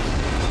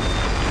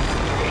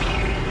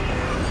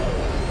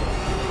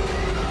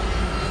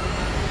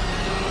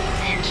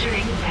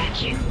 Entering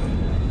vacuum.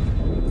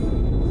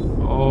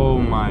 Oh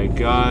my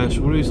gosh,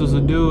 what are we supposed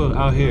to do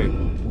out here?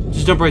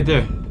 Just jump right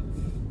there.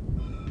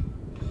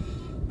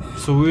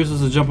 So we're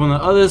supposed to jump on the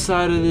other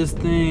side of this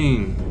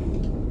thing.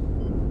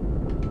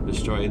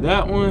 Destroy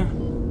that one.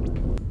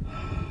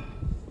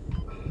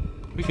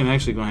 We can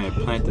actually go ahead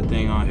and plant the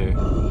thing on here.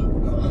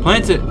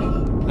 Plant it!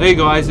 There you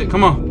go, Isaac,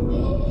 come on.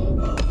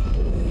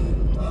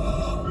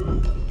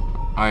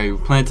 Alright, we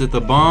planted the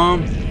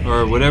bomb,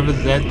 or whatever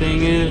that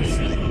thing is.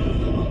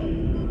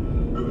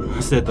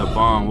 I said the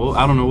bomb. Well,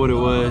 I don't know what it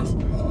was.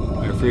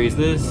 Alright, freeze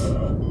this.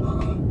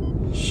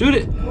 Shoot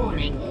it!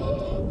 Warning.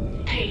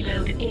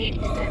 Payload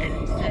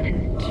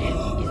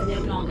 8772 is no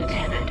longer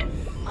tethered.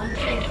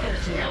 Uncleared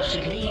personnel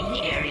should leave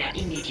the area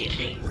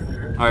immediately.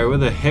 Alright, where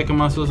the heck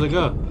am I supposed to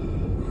go?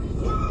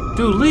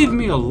 Dude, leave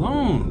me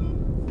alone!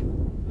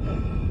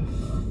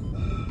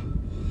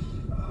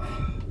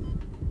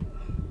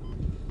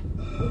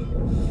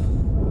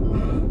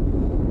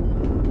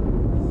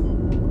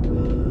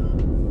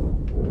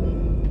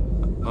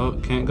 Oh,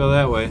 can't go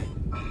that way.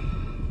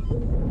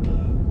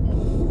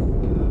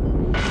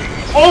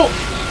 Oh!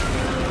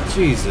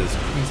 Jesus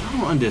Christ, I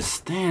don't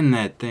understand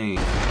that thing.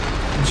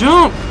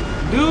 Jump!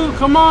 Dude,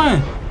 come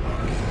on!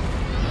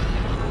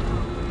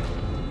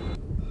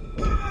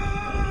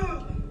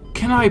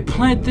 Can I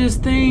plant this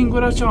thing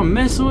without y'all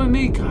messing with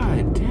me?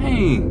 God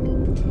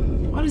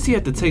dang. Why does he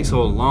have to take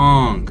so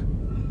long?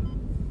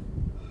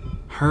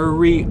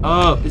 Hurry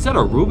up. Is that a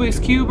Rubik's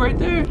Cube right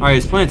there? Alright,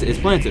 it's planted. It's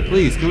planted.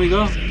 Please, can we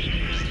go?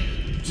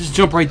 Just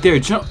jump right there.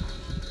 Jump.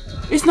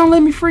 It's not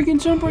letting me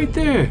freaking jump right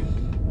there.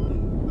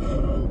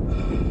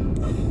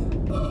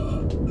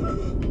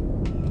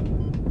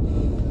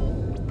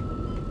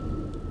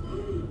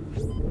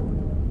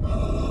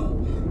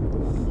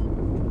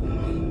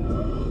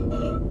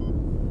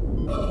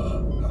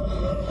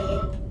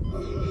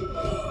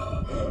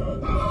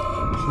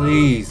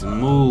 Please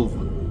move.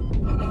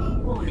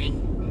 Warning.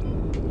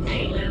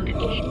 Payload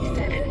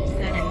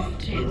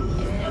 8772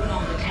 is no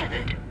longer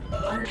tethered.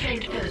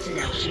 Untrained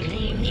personnel should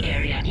leave the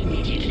area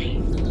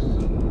immediately.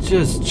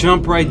 Just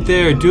jump right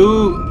there,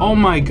 dude. Oh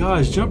my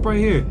gosh, jump right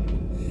here.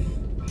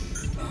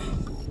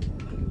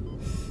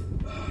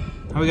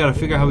 Now we gotta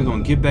figure out how we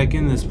gonna get back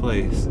in this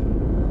place.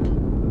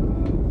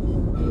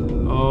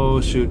 Oh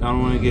shoot, I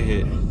don't wanna get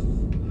hit.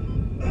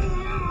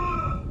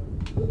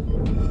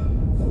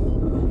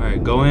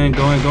 Alright, go in,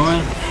 go in, go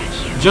in.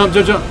 Jump,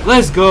 jump, jump.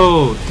 Let's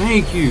go.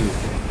 Thank you.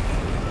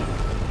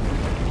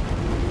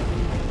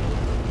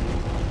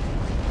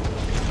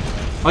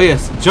 Oh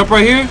yes, jump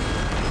right here.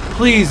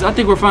 Please, I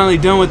think we're finally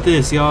done with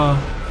this, y'all.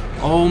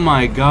 Oh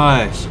my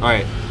gosh.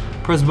 Alright,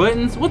 press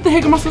buttons. What the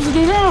heck am I supposed to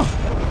do now?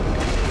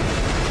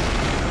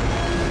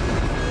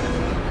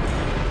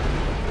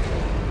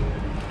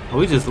 Oh,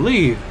 we just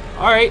leave.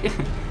 Alright,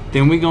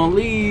 then we gonna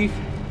leave.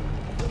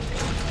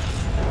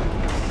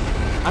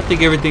 I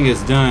think everything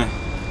is done.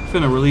 I'm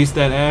finna release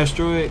that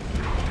asteroid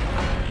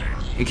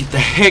and get the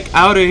heck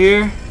out of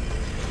here.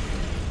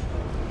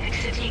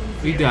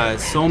 We died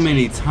so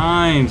many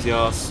times,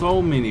 y'all.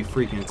 So many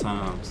freaking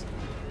times.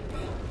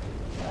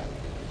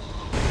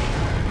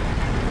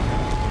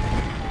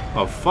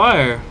 A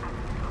fire?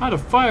 How'd a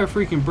fire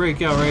freaking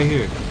break out right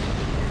here?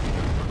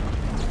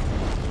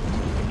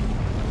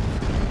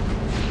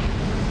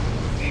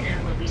 Dinner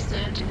will be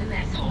served in the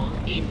mess hall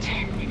in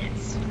 10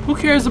 minutes. Who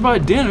cares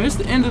about dinner? It's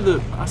the end of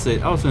the... I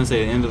was gonna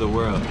say the end of the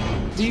world.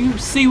 Do you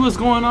see what's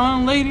going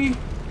on, lady?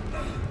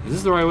 Is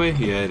this the right way?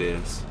 Yeah, it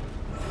is.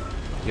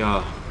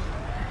 Y'all,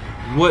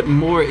 what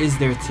more is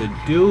there to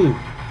do?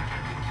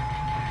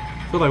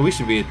 I feel like we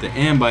should be at the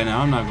end by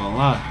now. I'm not gonna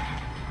lie.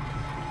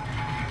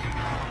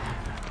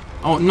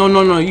 Oh, no,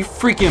 no, no. You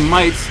freaking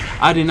mites.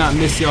 I did not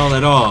miss y'all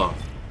at all.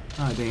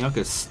 God dang, I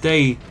could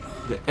stay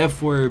the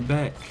F word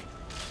back.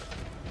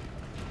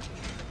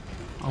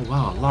 Oh,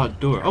 wow. Locked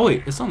door. Oh,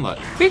 wait. It's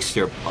unlocked. Fix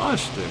your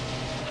posture.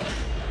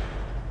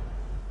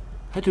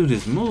 That dude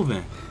is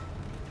moving.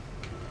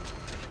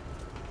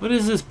 What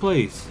is this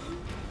place?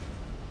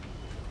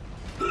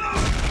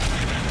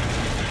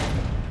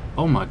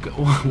 Oh my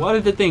god. Why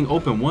did the thing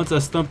open once I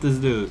stumped this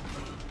dude?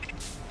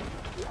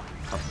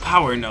 A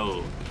power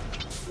node.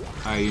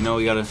 Alright, you know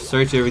we gotta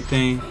search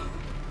everything.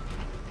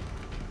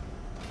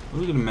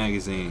 Look at the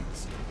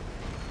magazines.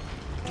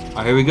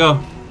 Alright, here we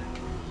go.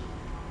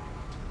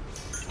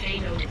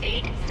 Payload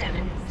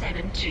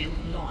 8772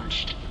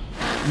 launched.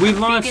 We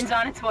launched. Beacon's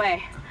on its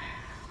way.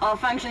 All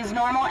functions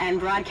normal and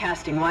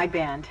broadcasting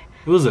wideband.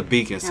 It was a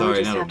beacon, Now sorry,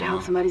 we just not a have to hope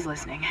bomb. somebody's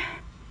listening.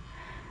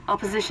 I'll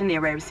position the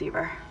array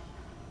receiver.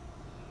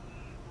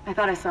 I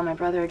thought I saw my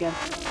brother again.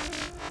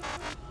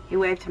 He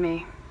waved to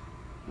me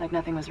like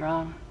nothing was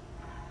wrong.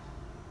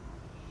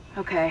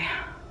 Okay.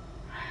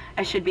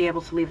 I should be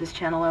able to leave this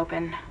channel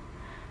open.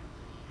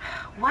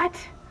 What?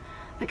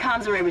 The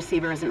comms array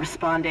receiver isn't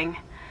responding.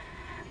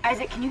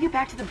 Isaac, can you get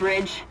back to the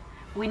bridge?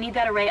 We need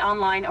that array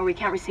online or we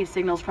can't receive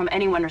signals from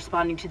anyone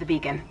responding to the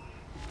beacon.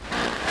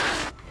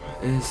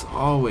 It's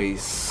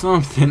always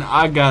something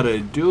I gotta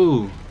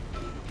do.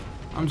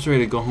 I'm just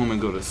ready to go home and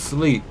go to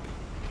sleep.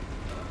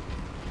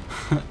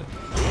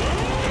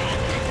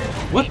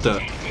 What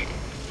the?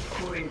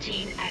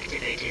 Quarantine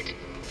activated.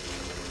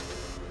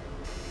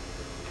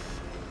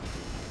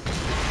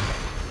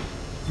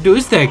 Dude,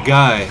 it's that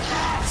guy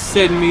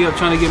setting me up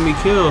trying to get me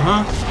killed,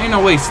 huh? Ain't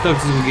no way stuff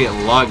is gonna get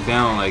locked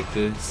down like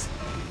this.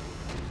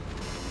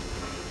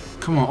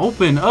 Come on,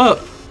 open up.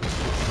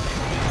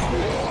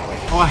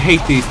 Oh, I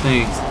hate these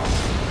things.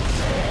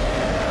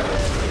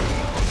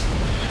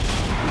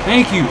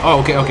 Thank you. Oh,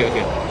 okay, okay,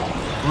 okay.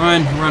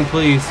 Run, run,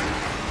 please.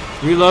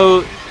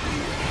 Reload.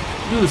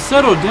 Dude,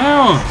 settle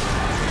down.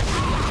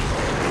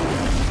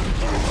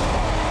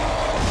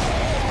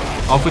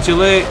 Off with your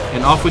leg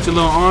and off with your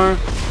little arm.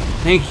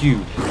 Thank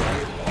you.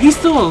 He's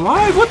still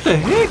alive? What the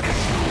heck?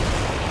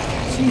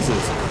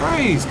 Jesus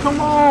Christ, come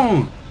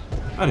on.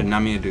 I did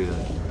not mean to do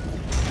that.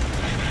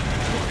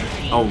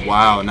 Oh,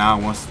 wow, now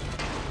it wants...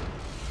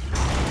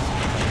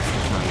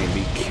 trying to get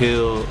me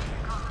killed.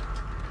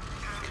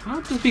 Can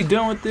I just be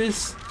done with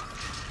this?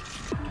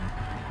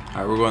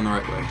 Alright, we're going the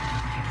right way.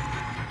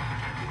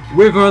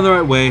 We're going the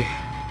right way.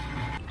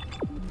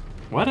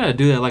 Why did I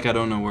do that like I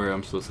don't know where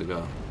I'm supposed to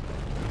go?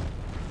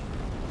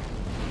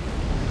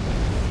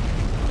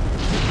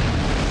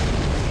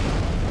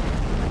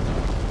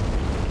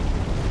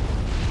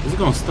 Is it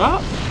gonna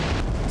stop?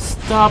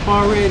 Stop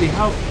already.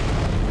 How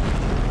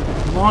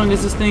long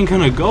is this thing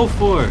gonna go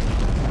for?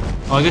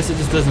 Oh, I guess it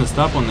just doesn't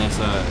stop on that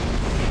side.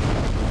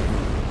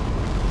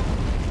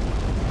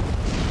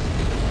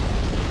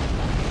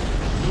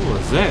 What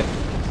was that?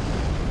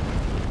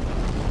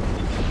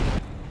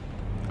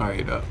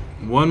 Alright,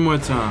 one more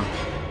time.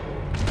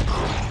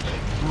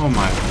 Oh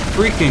my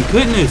freaking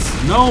goodness,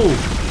 no!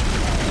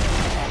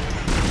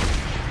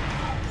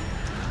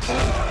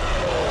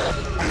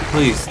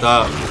 Please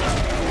stop.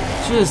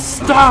 Just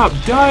stop!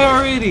 Die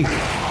already!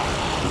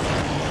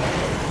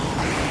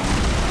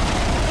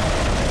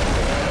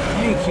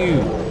 Thank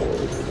you.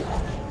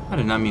 I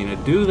did not mean to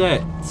do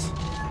that.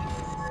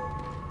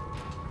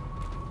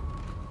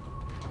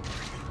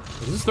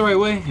 Is this the right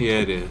way? Yeah,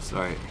 it is.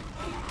 Alright.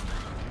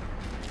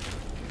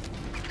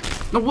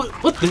 No,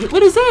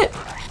 what is that?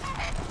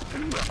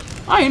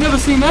 I ain't never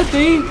seen that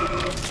thing.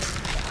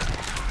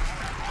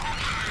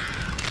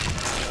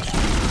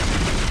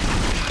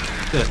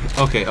 Yeah,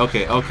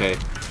 okay.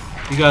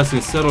 You guys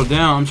can settle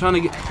down. I'm trying to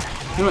get.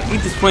 You know,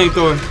 eat this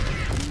flamethrower.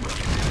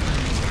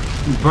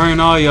 Burn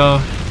all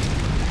y'all.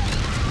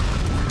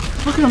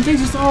 Look at them. They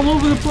just all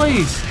over the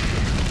place.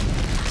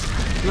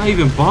 Not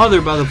even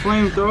bothered by the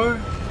flamethrower.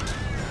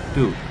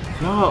 Dude,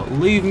 y'all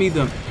leave me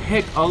the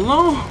heck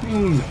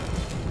alone.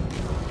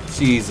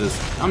 Jesus,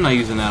 I'm not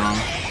using that on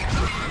him.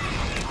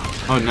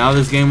 Oh, now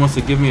this game wants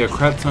to give me a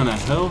crap ton of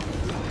health?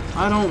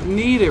 I don't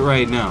need it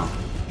right now.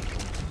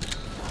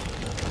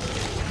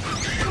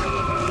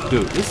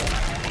 Dude, this...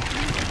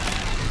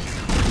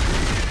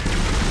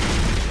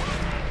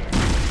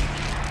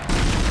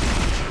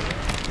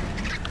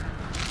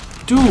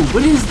 Dude,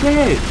 what is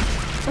that?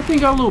 That thing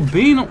got a little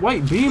bean,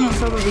 white bean on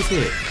top of his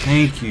head.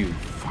 Thank you.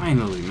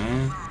 Finally,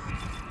 man.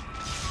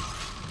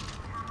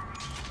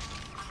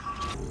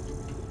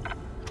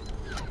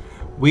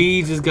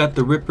 We just got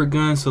the Ripper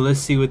gun, so let's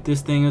see what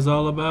this thing is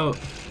all about.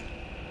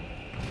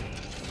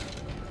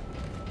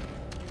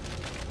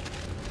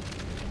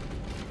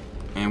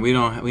 And we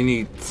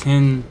need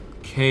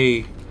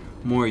 10k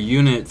more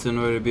units in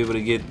order to be able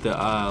to get the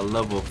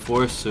level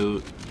 4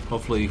 suit.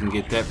 Hopefully you can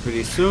get that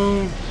pretty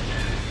soon.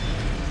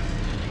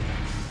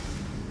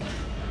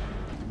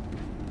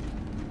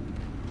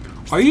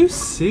 Are you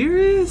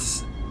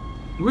serious?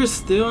 We're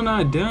still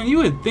not done? You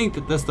would think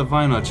that that's the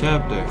final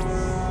chapter.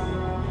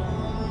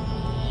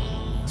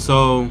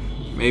 So,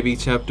 maybe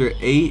chapter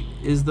 8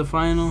 is the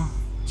final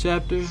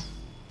chapter?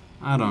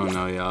 I don't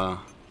know, y'all.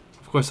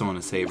 Of course I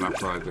want to save my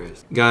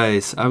progress.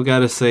 Guys, I've got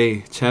to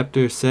say,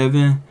 chapter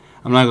 7,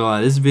 I'm not gonna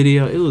lie, this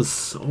video, it was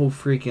so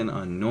freaking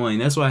annoying.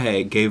 That's why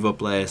I gave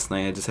up last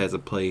night. I just had to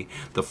play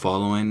the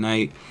following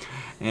night.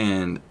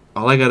 And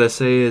all I gotta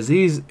say is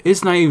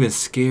it's not even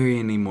scary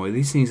anymore.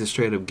 These things are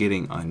straight up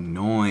getting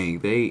annoying.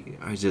 They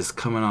are just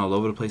coming all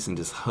over the place and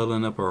just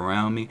huddling up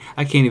around me.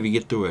 I can't even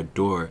get through a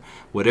door.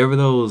 Whatever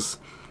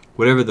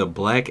the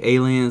black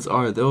aliens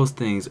are, those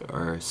things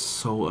are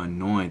so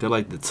annoying. They're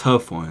like the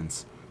tough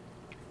ones.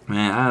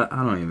 Man,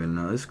 I don't even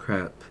know. It's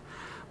crap.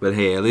 But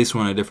hey, at least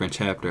we're on a different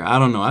chapter. I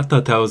don't know. I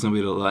thought that was going to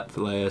be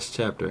the last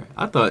chapter.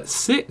 I thought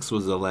 6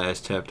 was the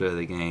last chapter of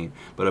the game.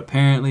 But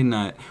apparently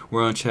not.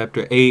 We're on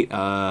chapter 8.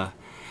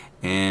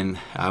 And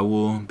I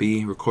will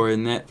be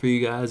recording that for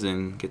you guys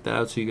and get that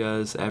out to you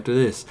guys after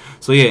this.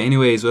 So yeah,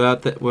 anyways,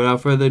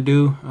 without further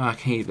ado, I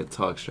can't even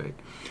talk straight.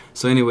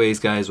 So anyways,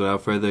 guys,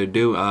 without further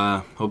ado,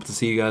 hope to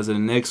see you guys in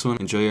the next one.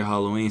 Enjoy your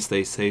Halloween.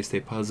 Stay safe, stay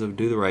positive,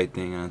 do the right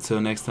thing. And until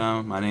next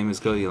time, my name is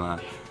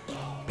GOATEli.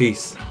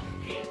 Peace.